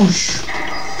boosh!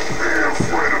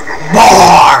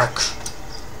 Bark!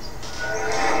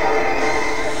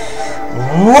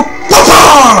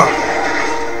 Whoop-pa-pa!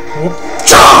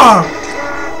 Whoop-cha!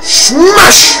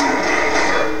 Smash!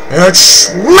 It's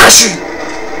smashy!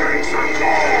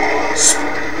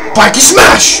 Spiky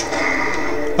smash!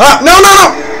 Ah, no!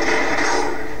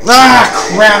 Ah,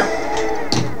 crap!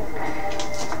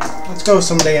 Let's go with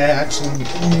somebody I actually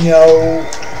know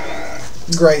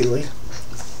greatly.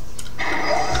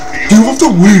 Deal with the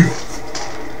weed!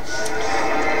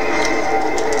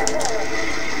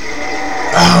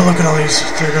 Oh, look at all these.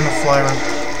 They're gonna fly around.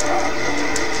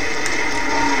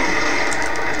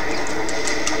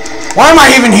 Why am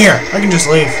I even here? I can just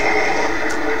leave.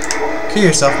 Kill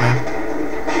yourself, man.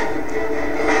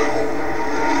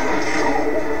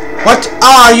 What?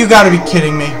 Ah, you gotta be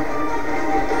kidding me.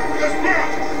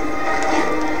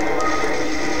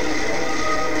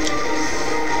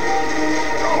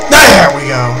 There we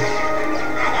go.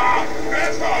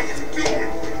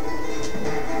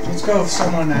 Let's go with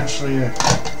someone actually.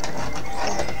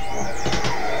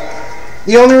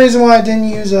 The only reason why I didn't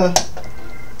use a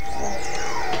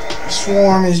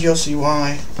swarm is you'll see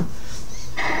why.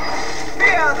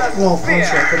 Well, I'm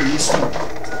sure I could have used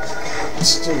it.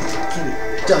 Still could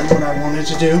have done what I wanted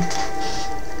to do.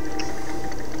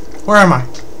 Where am I?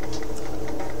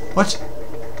 What?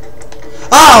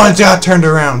 Oh, it got turned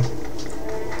around.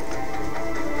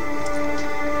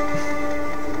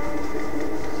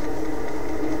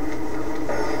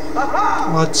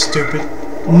 Well, that's stupid.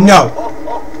 No.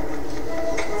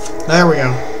 There we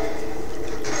go.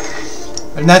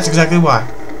 And that's exactly why.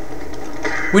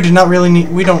 We don't really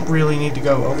need to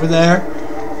go over there.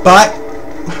 But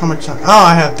how much time? Oh,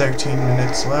 I have 13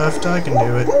 minutes left. I can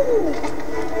do it.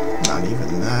 Not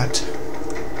even that.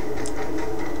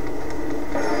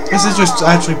 This is just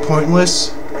actually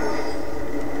pointless.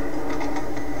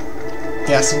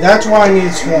 Yeah, see, that's why I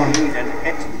need swarm.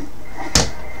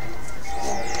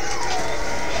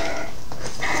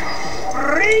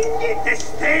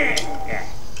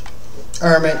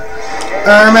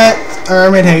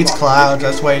 Hermit hates clouds.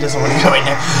 That's why he doesn't want to go in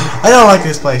there. I don't like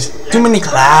this place. Too many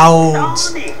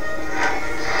clouds.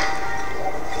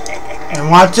 And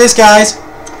watch this, guys.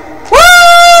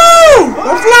 Woo!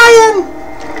 We're flying.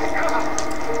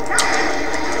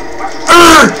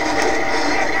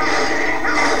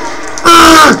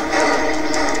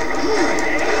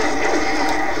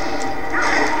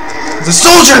 There's a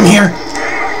soldier in here.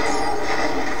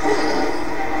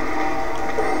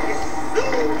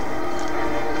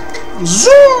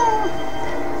 Zoom!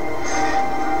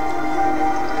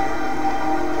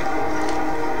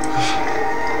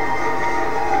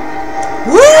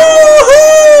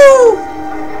 Woohoo!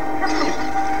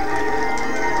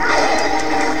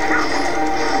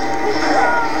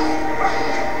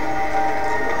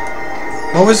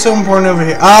 What was so important over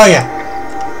here? Oh yeah.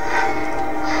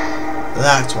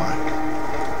 That's why.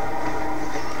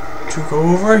 To go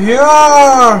over here!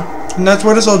 And that's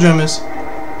where the soul gem is.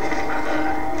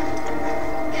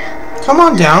 Come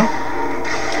on down.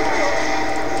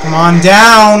 Come on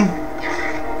down.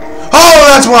 Oh,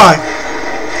 that's why.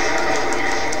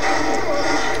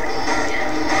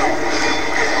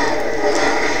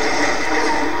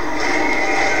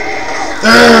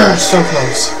 Urgh, so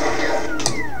close.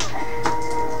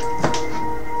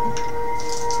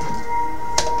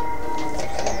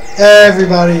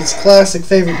 Everybody's classic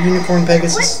favorite unicorn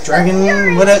Pegasus dragon.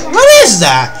 What is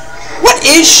that? What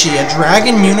is she? A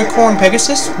dragon unicorn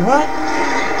Pegasus? What?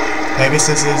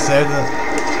 Pegasus is there. The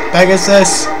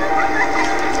Pegasus.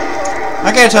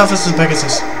 I can't tell if this is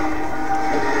Pegasus.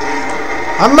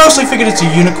 I mostly figured it's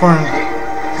a unicorn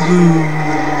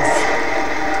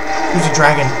who's a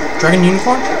dragon. Dragon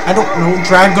unicorn? I don't know.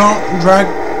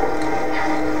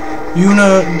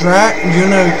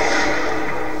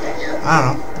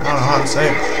 I don't know how to say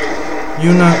it.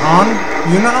 Unaon?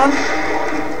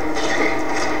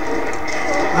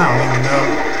 I don't even know.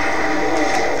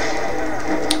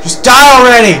 Just die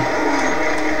already!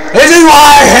 This is why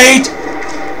I hate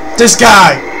this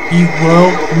guy! He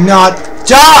will not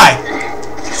die!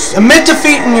 Just admit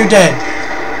defeat and you're dead.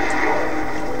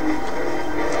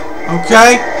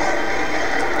 Okay?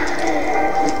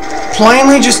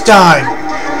 Plainly just die.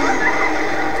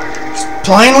 Just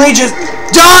plainly just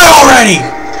die already!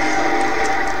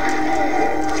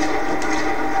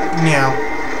 Meow.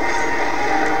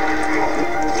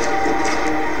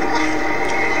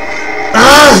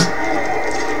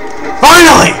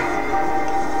 Finally!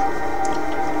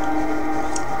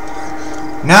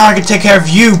 Now I can take care of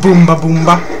you, Boomba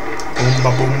Boomba.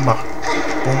 Boomba Boomba.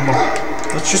 Boomba.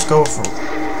 Let's just go for it.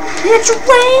 It's a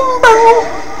rainbow!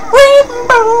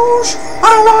 Rainbows!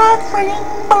 I like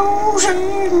rainbows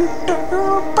in the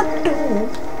dark.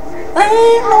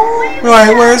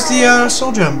 Right, where's the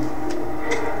soul gem?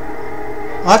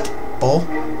 What? Bull?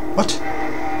 What?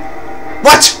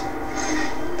 What?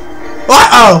 What?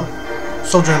 Oh!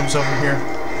 Soul gem's over here.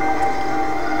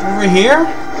 Over here?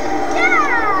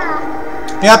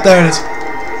 Yeah! Yep, there it is.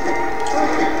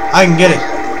 I can get it.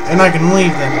 And I can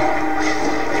leave then.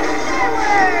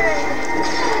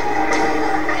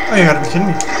 Oh, you gotta be kidding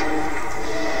me.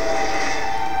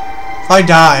 If I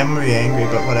die, I'm gonna be angry,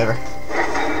 but whatever.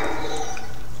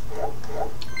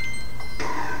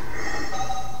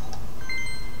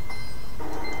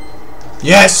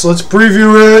 Yes, let's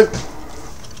preview it!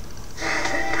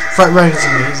 Front right is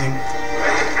amazing.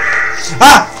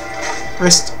 Ah!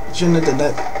 Wrist. Shouldn't have did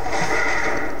that.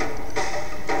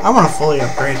 I want to fully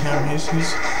upgrade him. He's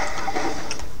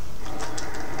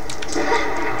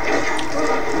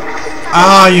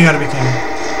Ah, you gotta be kidding me.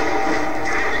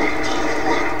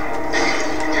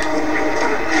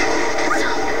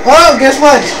 Well, guess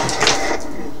what?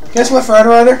 Guess what, Friday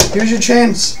Rider? Here's your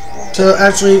chance to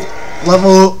actually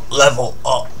level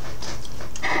up.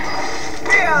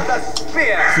 Fear the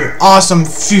spear! Your awesome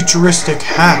futuristic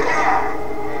hat.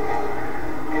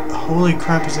 Holy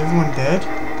crap, is everyone dead?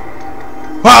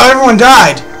 Wow, everyone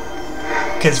died!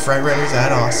 Because Fright Rider's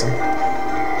that awesome.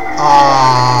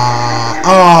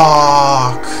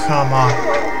 Oh, come on.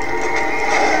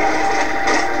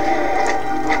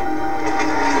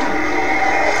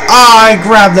 I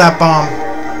grabbed that bomb.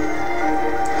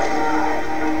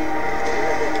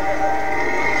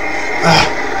 I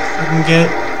can get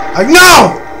it.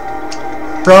 No!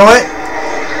 Throw it.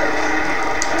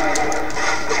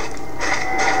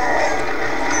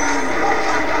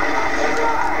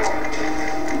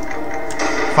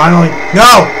 Finally.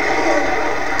 No!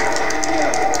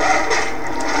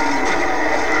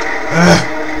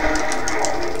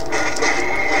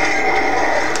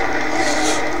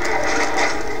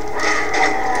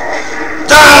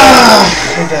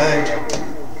 I died.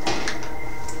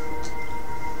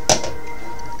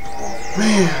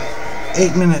 Man,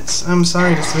 8 minutes. I'm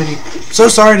sorry this video. So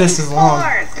sorry this is long.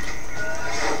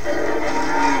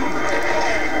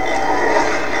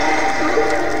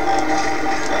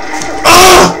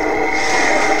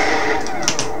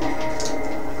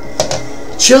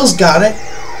 Chill's got it.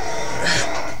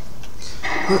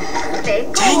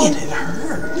 Dang it, it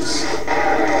hurts.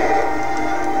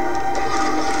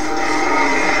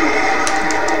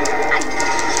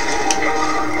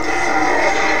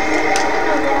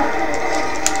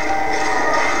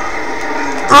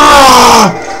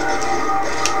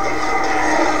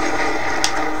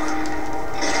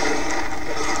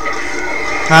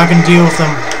 I can deal with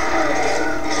them.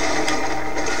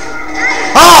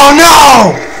 Oh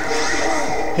no!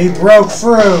 He broke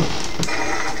through.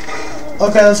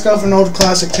 Okay, let's go for an old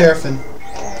classic Terrafin.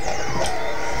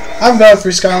 I'm going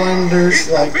through Skylanders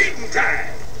like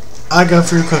I go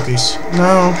through cookies.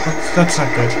 No, that's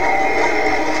not good.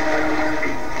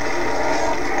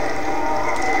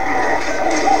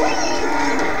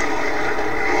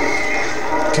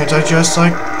 Can't I just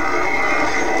like...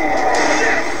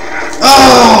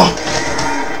 Oh!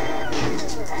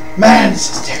 Man, this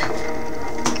is terrible.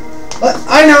 But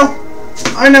I know.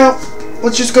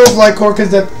 Let's just go with Light Core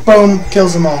because that boom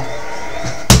kills them all.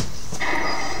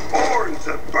 Born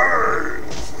to burn.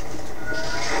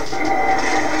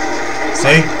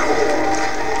 See?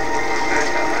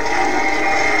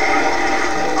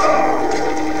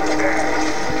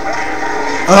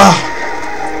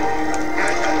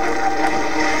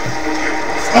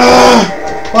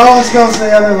 Well, let's go with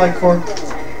the other Light Core.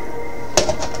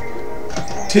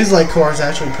 His Light Core is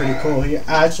actually pretty cool. He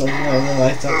actually really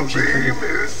lights up, which is pretty.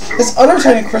 His other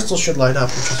tiny crystals should light up,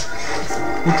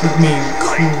 which would mean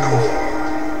cool.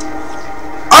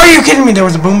 Are you kidding me? There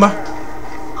was a Boomba.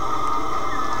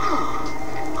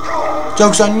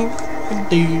 Joke's on you,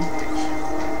 indeed.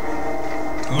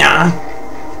 Nah.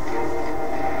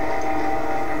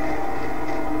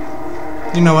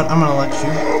 You know what? I'm gonna let you.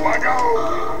 Oh my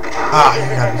God! Ah, you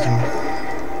gotta be kidding me.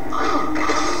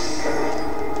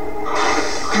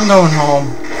 I'm going home.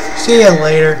 See you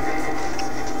later.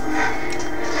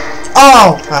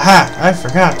 Oh! A hat. I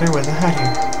forgot there was a hat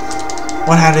here.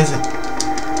 What hat is it?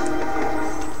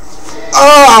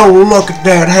 Oh, look at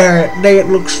that hat. That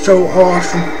looks so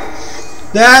awesome.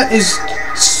 That is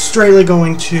straightly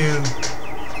going to...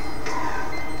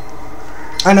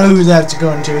 I know who that's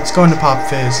going to. It's going to Pop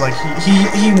Fizz. Like,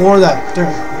 he wore that...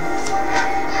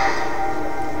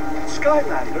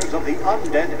 Skylanders of the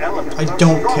undead element. I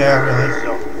don't care, really.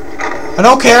 I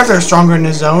don't care if they're stronger in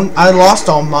his zone. I lost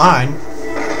all mine.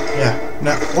 Yeah.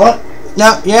 No. What?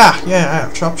 No. Yeah. Yeah.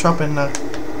 Chop and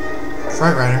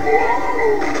Fright Rider.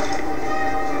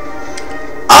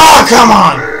 Oh, come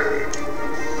on!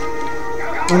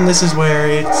 And this is where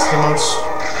it's the most...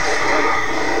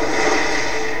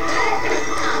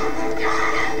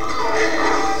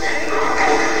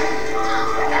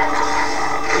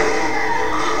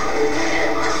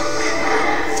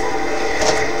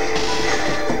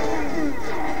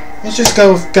 Let's just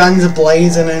go with guns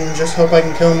ablazing and just hope I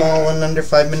can kill them all in under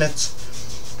 5 minutes.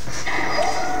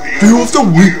 Deal with the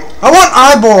wheel. I want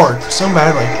Iborg so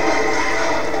badly.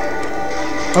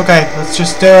 Okay, let's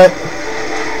just do it.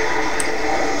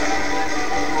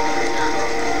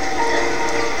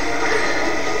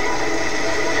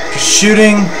 Just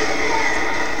shooting.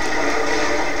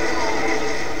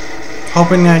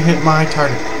 Hoping I hit my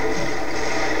target.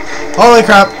 Holy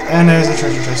crap! And there's the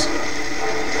treasure chest.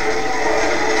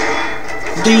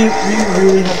 Do you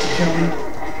really have to kill me?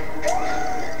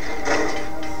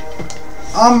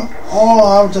 I'm all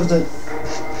out of the...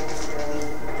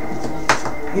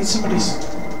 Need somebody's...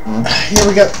 Here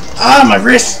we go. Ah, my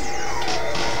wrist!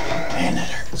 Man, that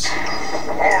hurts.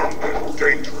 Armed,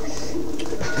 dangerous.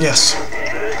 Yes.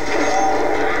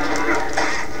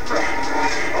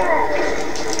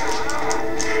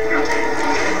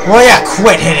 Well, yeah,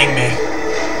 quit hitting me.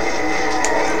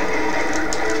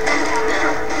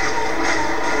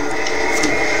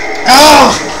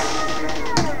 Oh!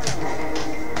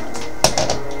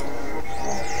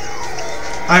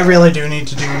 I really do need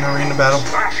to do an arena battle.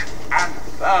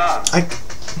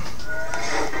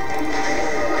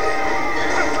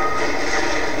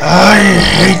 I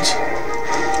hate...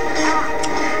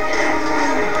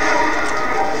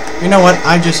 You know what?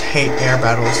 I just hate air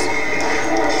battles.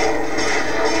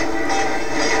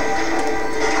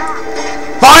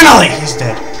 Finally! He's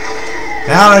dead.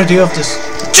 Now I gotta deal with this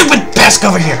stupid pest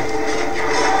over here.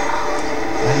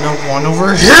 And the one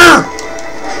over here!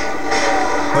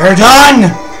 We're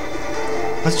done!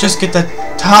 Let's just get the...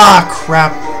 Ah,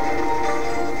 crap.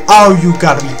 Oh, you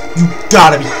gotta be...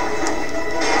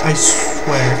 I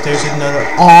swear, if there's another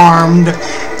armed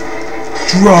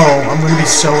drone, I'm gonna be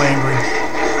so angry.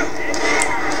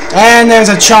 And there's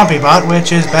a Chompy bot,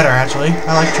 which is better, actually.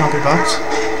 I like Chompy bots.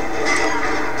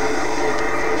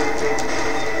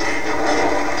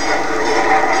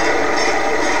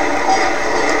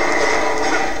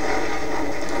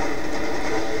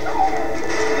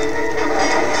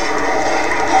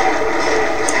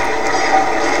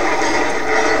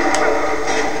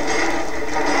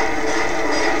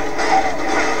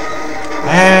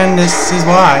 And this is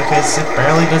why, because it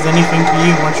barely does anything to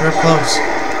you once you're up close.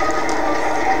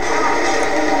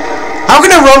 How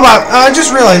can a robot... I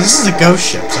just realized this is a ghost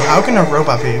ship, so how can a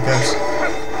robot be a ghost?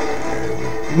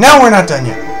 No, we're not done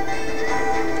yet.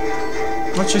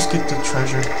 Let's just get the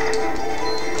treasure.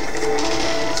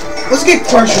 Let's get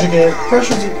Crusher to get it.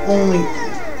 Crusher's the only...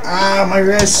 Ah, my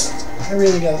wrist. I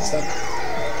really gotta stop.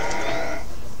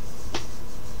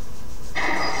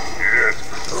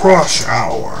 Crush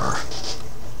Hour.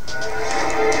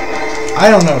 I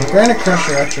don't know. The Granite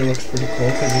Crusher actually looks pretty cool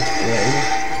because it's gray.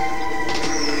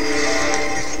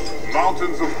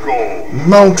 Mountains of gold.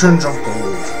 Mountains of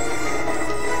gold.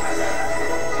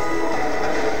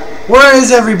 Where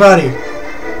is everybody?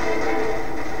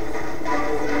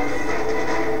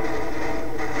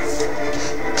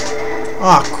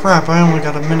 Aw, crap. I only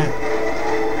got a minute.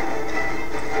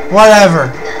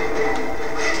 Whatever.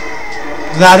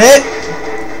 Is that it?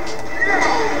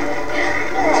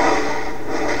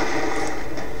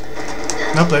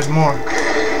 Nope, there's more.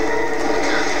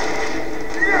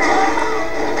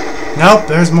 Nope,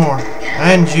 there's more.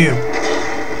 And you.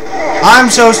 I'm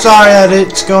so sorry that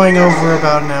it's going over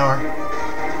about an hour.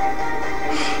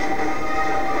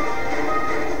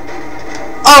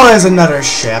 Oh, there's another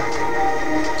ship.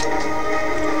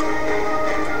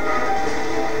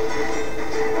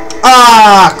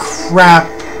 Ah, crap.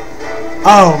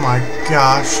 Oh my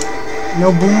gosh.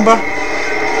 No Boomba?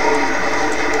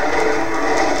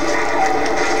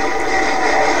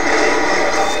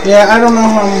 Yeah, I don't know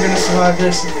how I'm gonna survive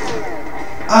this.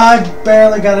 I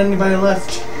barely got anybody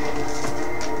left.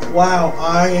 Wow,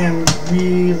 I am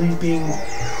really being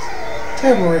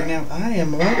terrible right now. I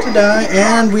am about to die,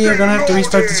 and we are gonna have to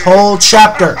restart this whole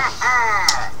chapter.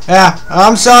 Yeah,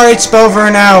 I'm sorry it's over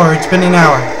an hour. It's been an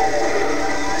hour.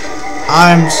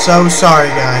 I'm so sorry,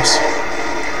 guys.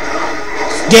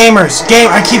 Gamers.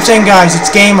 I keep saying guys, it's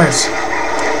gamers.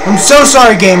 I'm so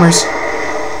sorry, gamers.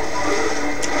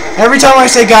 Every time I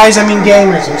say guys, I mean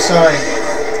gamers. I'm sorry.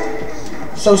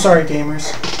 So sorry,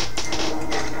 gamers.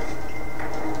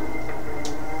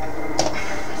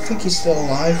 I think he's still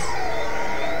alive.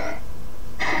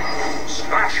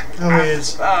 Oh, he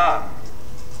is.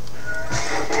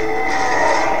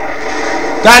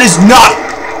 That is not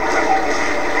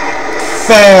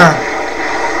fair.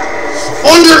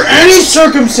 Under any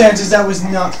circumstances, that was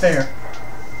not fair.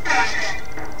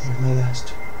 My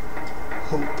last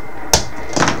hope.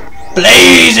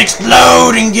 Blaze,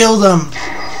 explode, and kill them.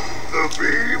 The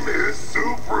beam is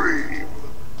supreme.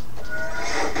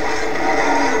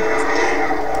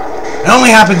 It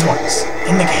only happens once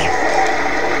in the game.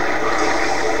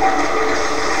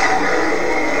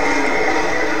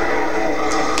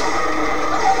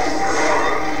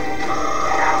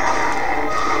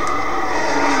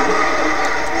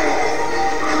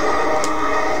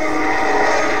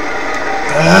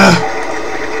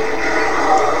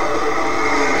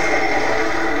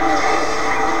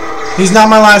 He's not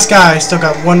my last guy. I still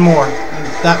got one more. And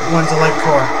that one's a light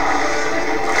core.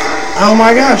 Oh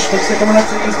my gosh. Looks like I'm going to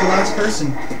have to use the last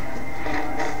person.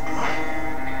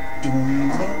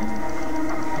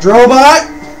 Drobot!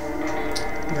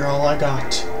 You're all I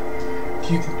got. If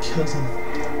you can kill them,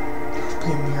 it'll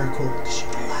be a miracle. Because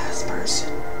you're the last person.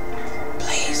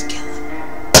 Please kill him.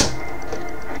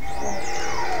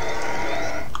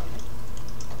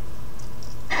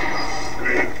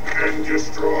 Make and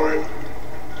destroy.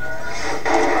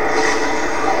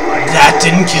 That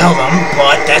didn't kill them,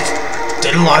 but that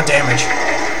did a lot of damage.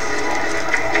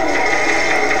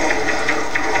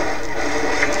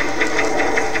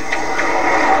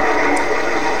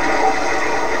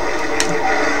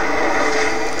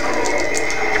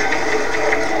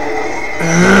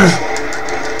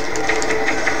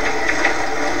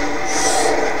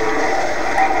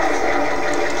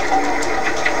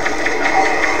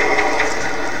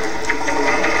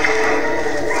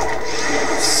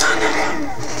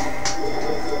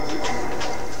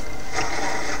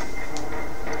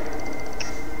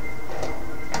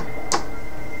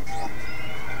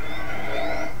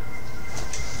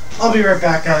 I'll be right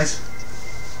back, guys.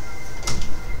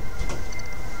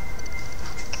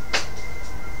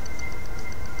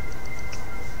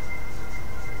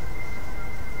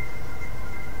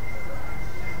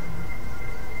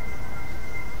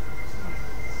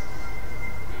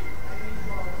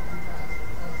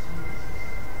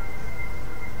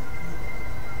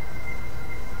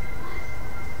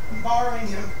 I'm borrowing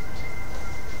him.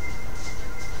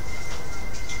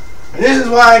 And this is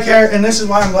why I care, and this is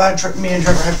why I'm glad me and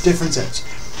Trevor have different sets.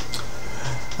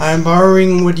 I'm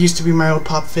borrowing what used to be my old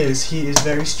Pop Fizz. He is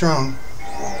very strong.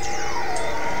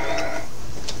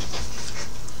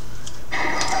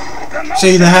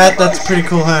 See the hat? That's a pretty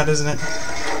cool hat, isn't it?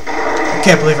 I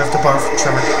can't believe I have to borrow from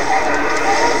Trevor.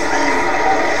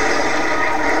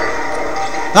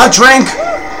 Not drink!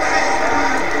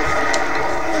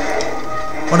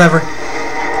 Whatever.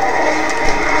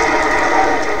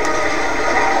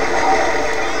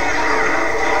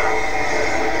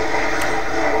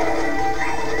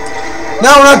 No,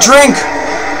 not drink!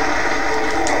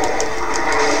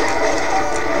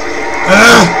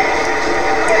 Ugh.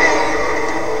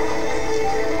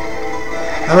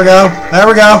 There we go. There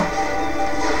we go.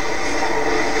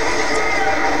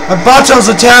 My bottles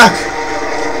attack!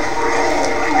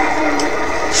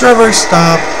 Trevor,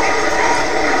 stop.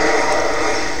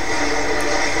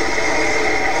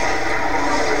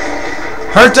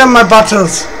 Hurt them, my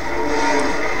bottles.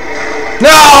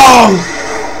 No!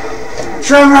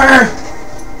 Trevor!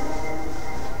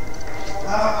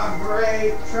 Ah,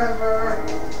 great, Trevor.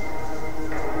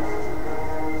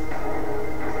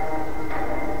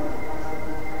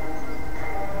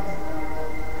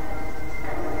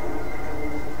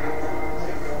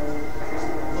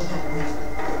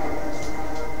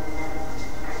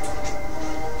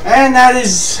 And that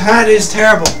is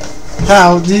terrible.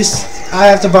 How I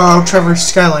have to borrow Trevor's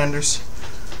Skylanders.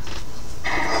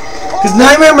 Because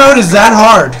Nightmare Mode is that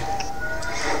hard.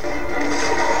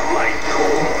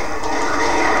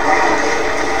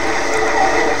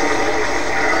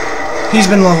 He's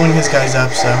been leveling his guys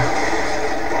up, so.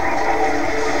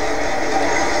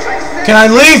 Can I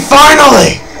leave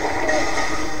finally?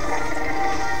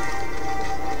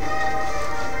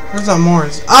 Where's that more?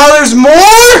 Oh, there's more?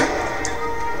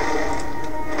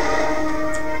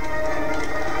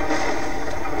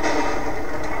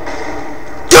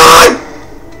 God!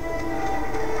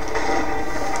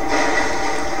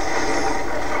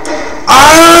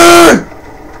 Ah!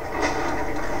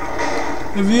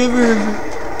 Have you ever...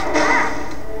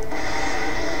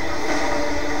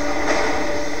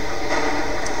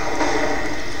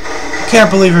 I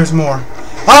can't believe there's more.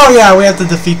 Oh yeah, we have to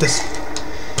defeat this.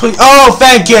 Please. Oh,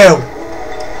 thank you!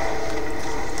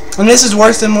 And this is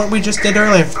worse than what we just did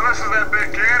earlier. So this is that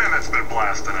big cannon that's been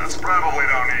blasting us. Probably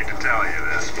don't need to tell you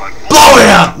this, but... Blow it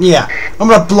up! Yeah, I'm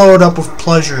gonna blow it up with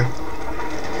pleasure.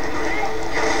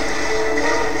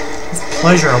 With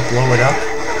pleasure, I'll blow it up.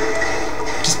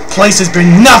 This place has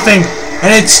been nothing, and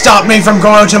it stopped me from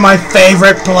going to my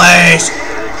favorite place.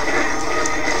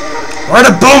 Where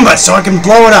the Boomba so I can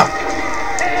blow it up.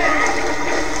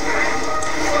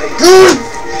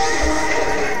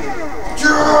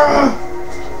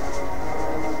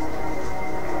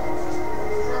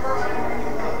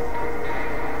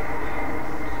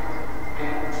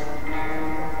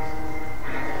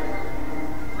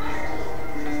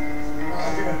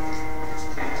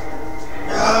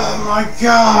 Oh my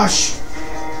gosh!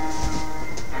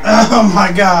 Oh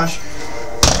my gosh!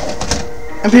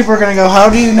 And people are gonna go, how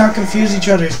do you not confuse each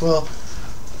other? Well,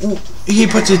 he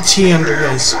puts a T under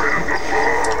his.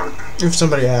 If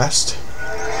somebody asked.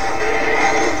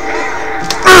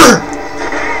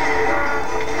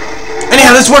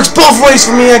 Anyhow, this works both ways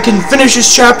for me. I can finish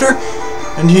his chapter,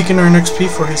 and he can earn XP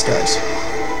for his guys.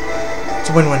 It's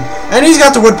a win-win. And he's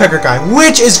got the woodpecker guy,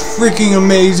 which is freaking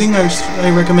amazing.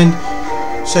 I recommend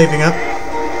saving up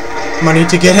money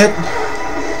to get it.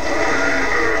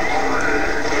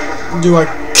 Do I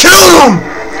kill him?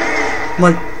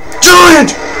 My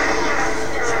giant!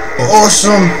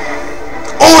 Awesome!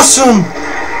 Awesome!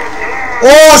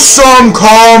 Awesome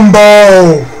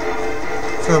combo! I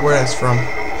forgot where that's from.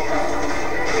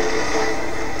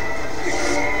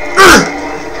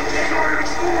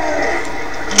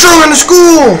 Join the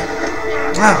school!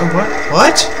 What?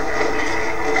 What?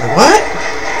 What?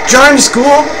 Join the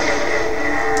school?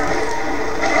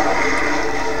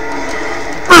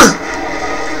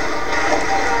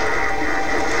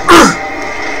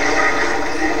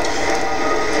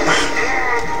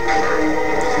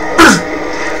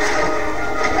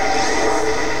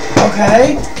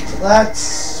 Okay,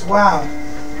 that's... wow.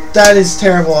 That is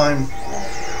terrible. I'm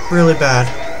really bad.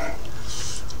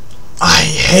 I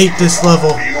hate this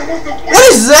level. What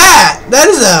is that? That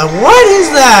is a... what is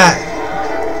that?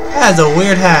 That is a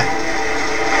weird hat.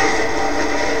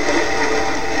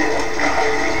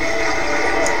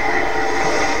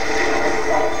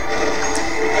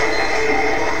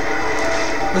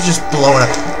 Let's just blow it up.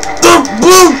 Boom!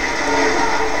 Boom!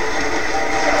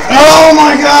 Oh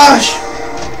my gosh!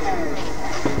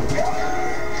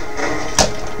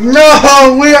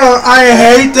 No, we are... I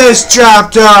hate this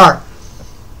chapter!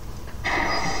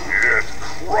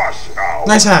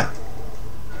 Nice hat.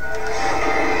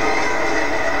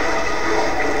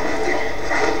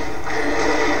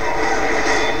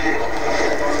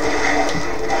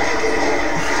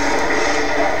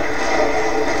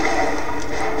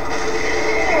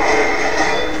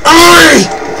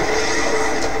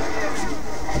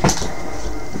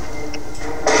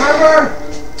 Trevor!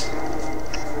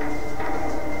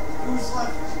 Who's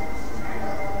left?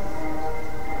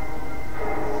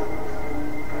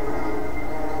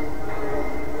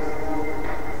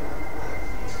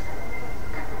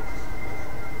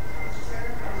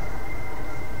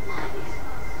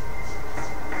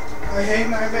 I hate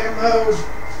my favorite mode.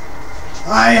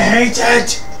 I hate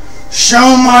it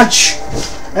so much.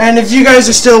 And if you guys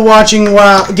are still watching,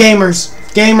 wow, gamers,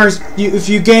 if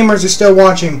you gamers are still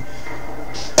watching,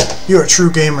 you are true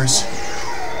gamers.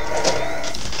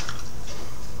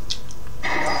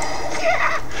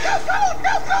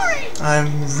 I'm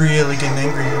really getting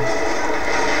angry here.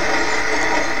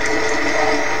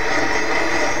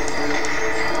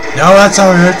 No, that's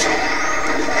how it hurts.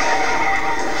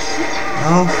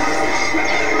 No.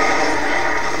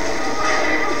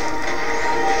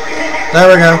 There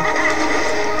we go.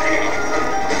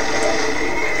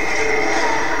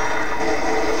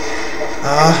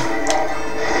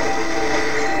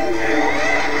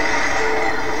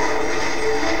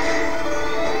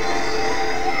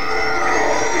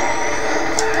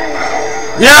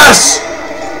 Yes!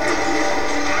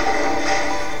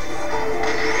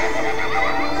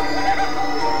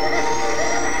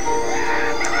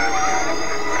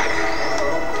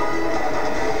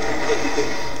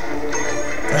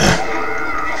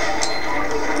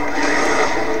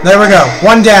 There we go.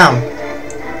 One down.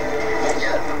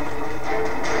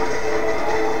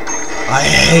 I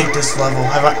hate this level.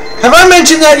 Have I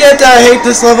mentioned that yet, that I hate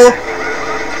this level?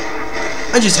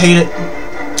 I just hate it.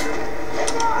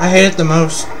 I hate it the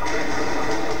most.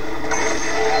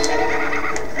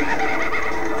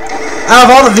 Out of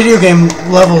all the video game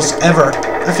levels ever,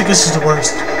 I think this is the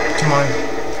worst to mine.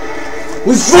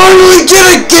 We finally did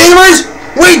it, gamers!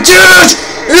 We did it!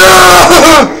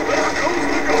 Yeah!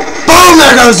 Boom!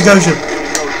 There goes the ghost ship.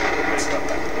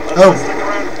 Oh,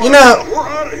 you know, We're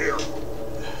out of here.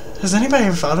 has anybody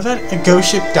ever thought of that? A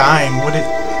ghost ship dying, would it?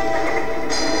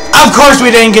 Of course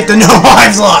we didn't get the no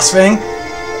lives lost thing!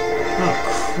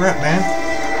 Oh, crap, man.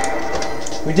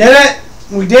 We did it!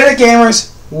 We did it,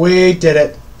 gamers! We did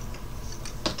it.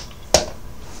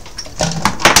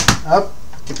 Up.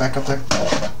 Get back up there.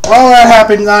 While that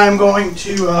happens, I am going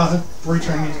to,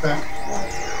 return these back.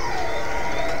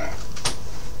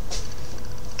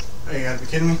 Oh, you gotta be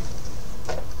kidding me.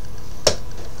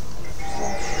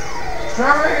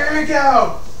 Trevor, here we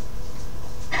go!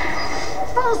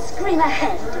 Full scream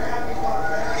ahead.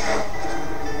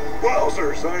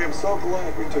 Wowzers, I am so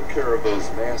glad we took care of those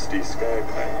nasty sky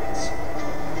pirates.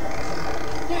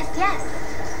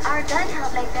 Yes. Our gun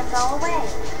helped make them go away.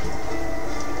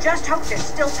 Just hope there's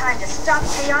still time to stop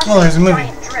chaos Oh, there's a and movie.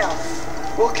 giant drill.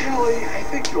 Well, Kelly, I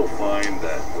think you'll find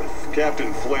that with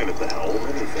Captain Flynn at the helm,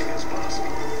 anything is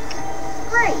possible.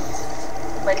 Great.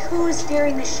 But who's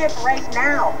steering the ship right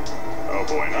now? Oh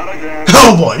boy, not again.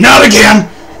 Oh boy, not again!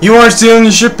 You weren't stealing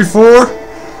the ship before?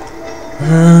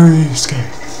 Very scary.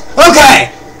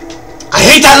 Okay! I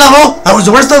hate that level! That was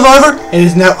the worst level ever! It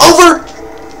is now over!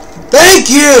 Thank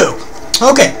you!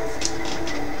 Okay.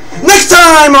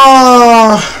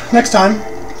 Next time,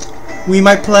 we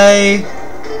might play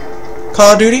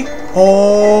Call of Duty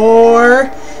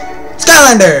or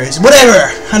Skylanders,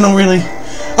 whatever. I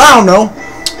don't know.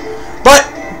 But,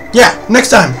 yeah, next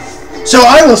time. So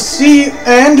I will see,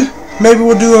 and maybe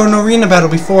we'll do an arena battle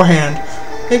beforehand.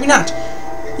 Maybe not.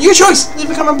 Your choice. Leave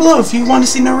a comment below if you want to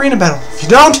see an arena battle. If you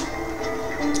don't,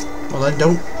 well then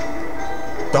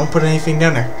don't put anything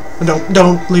down there.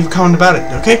 Don't leave a comment about it,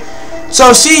 okay?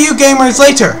 So see you gamers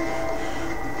later.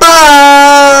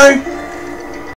 Bye!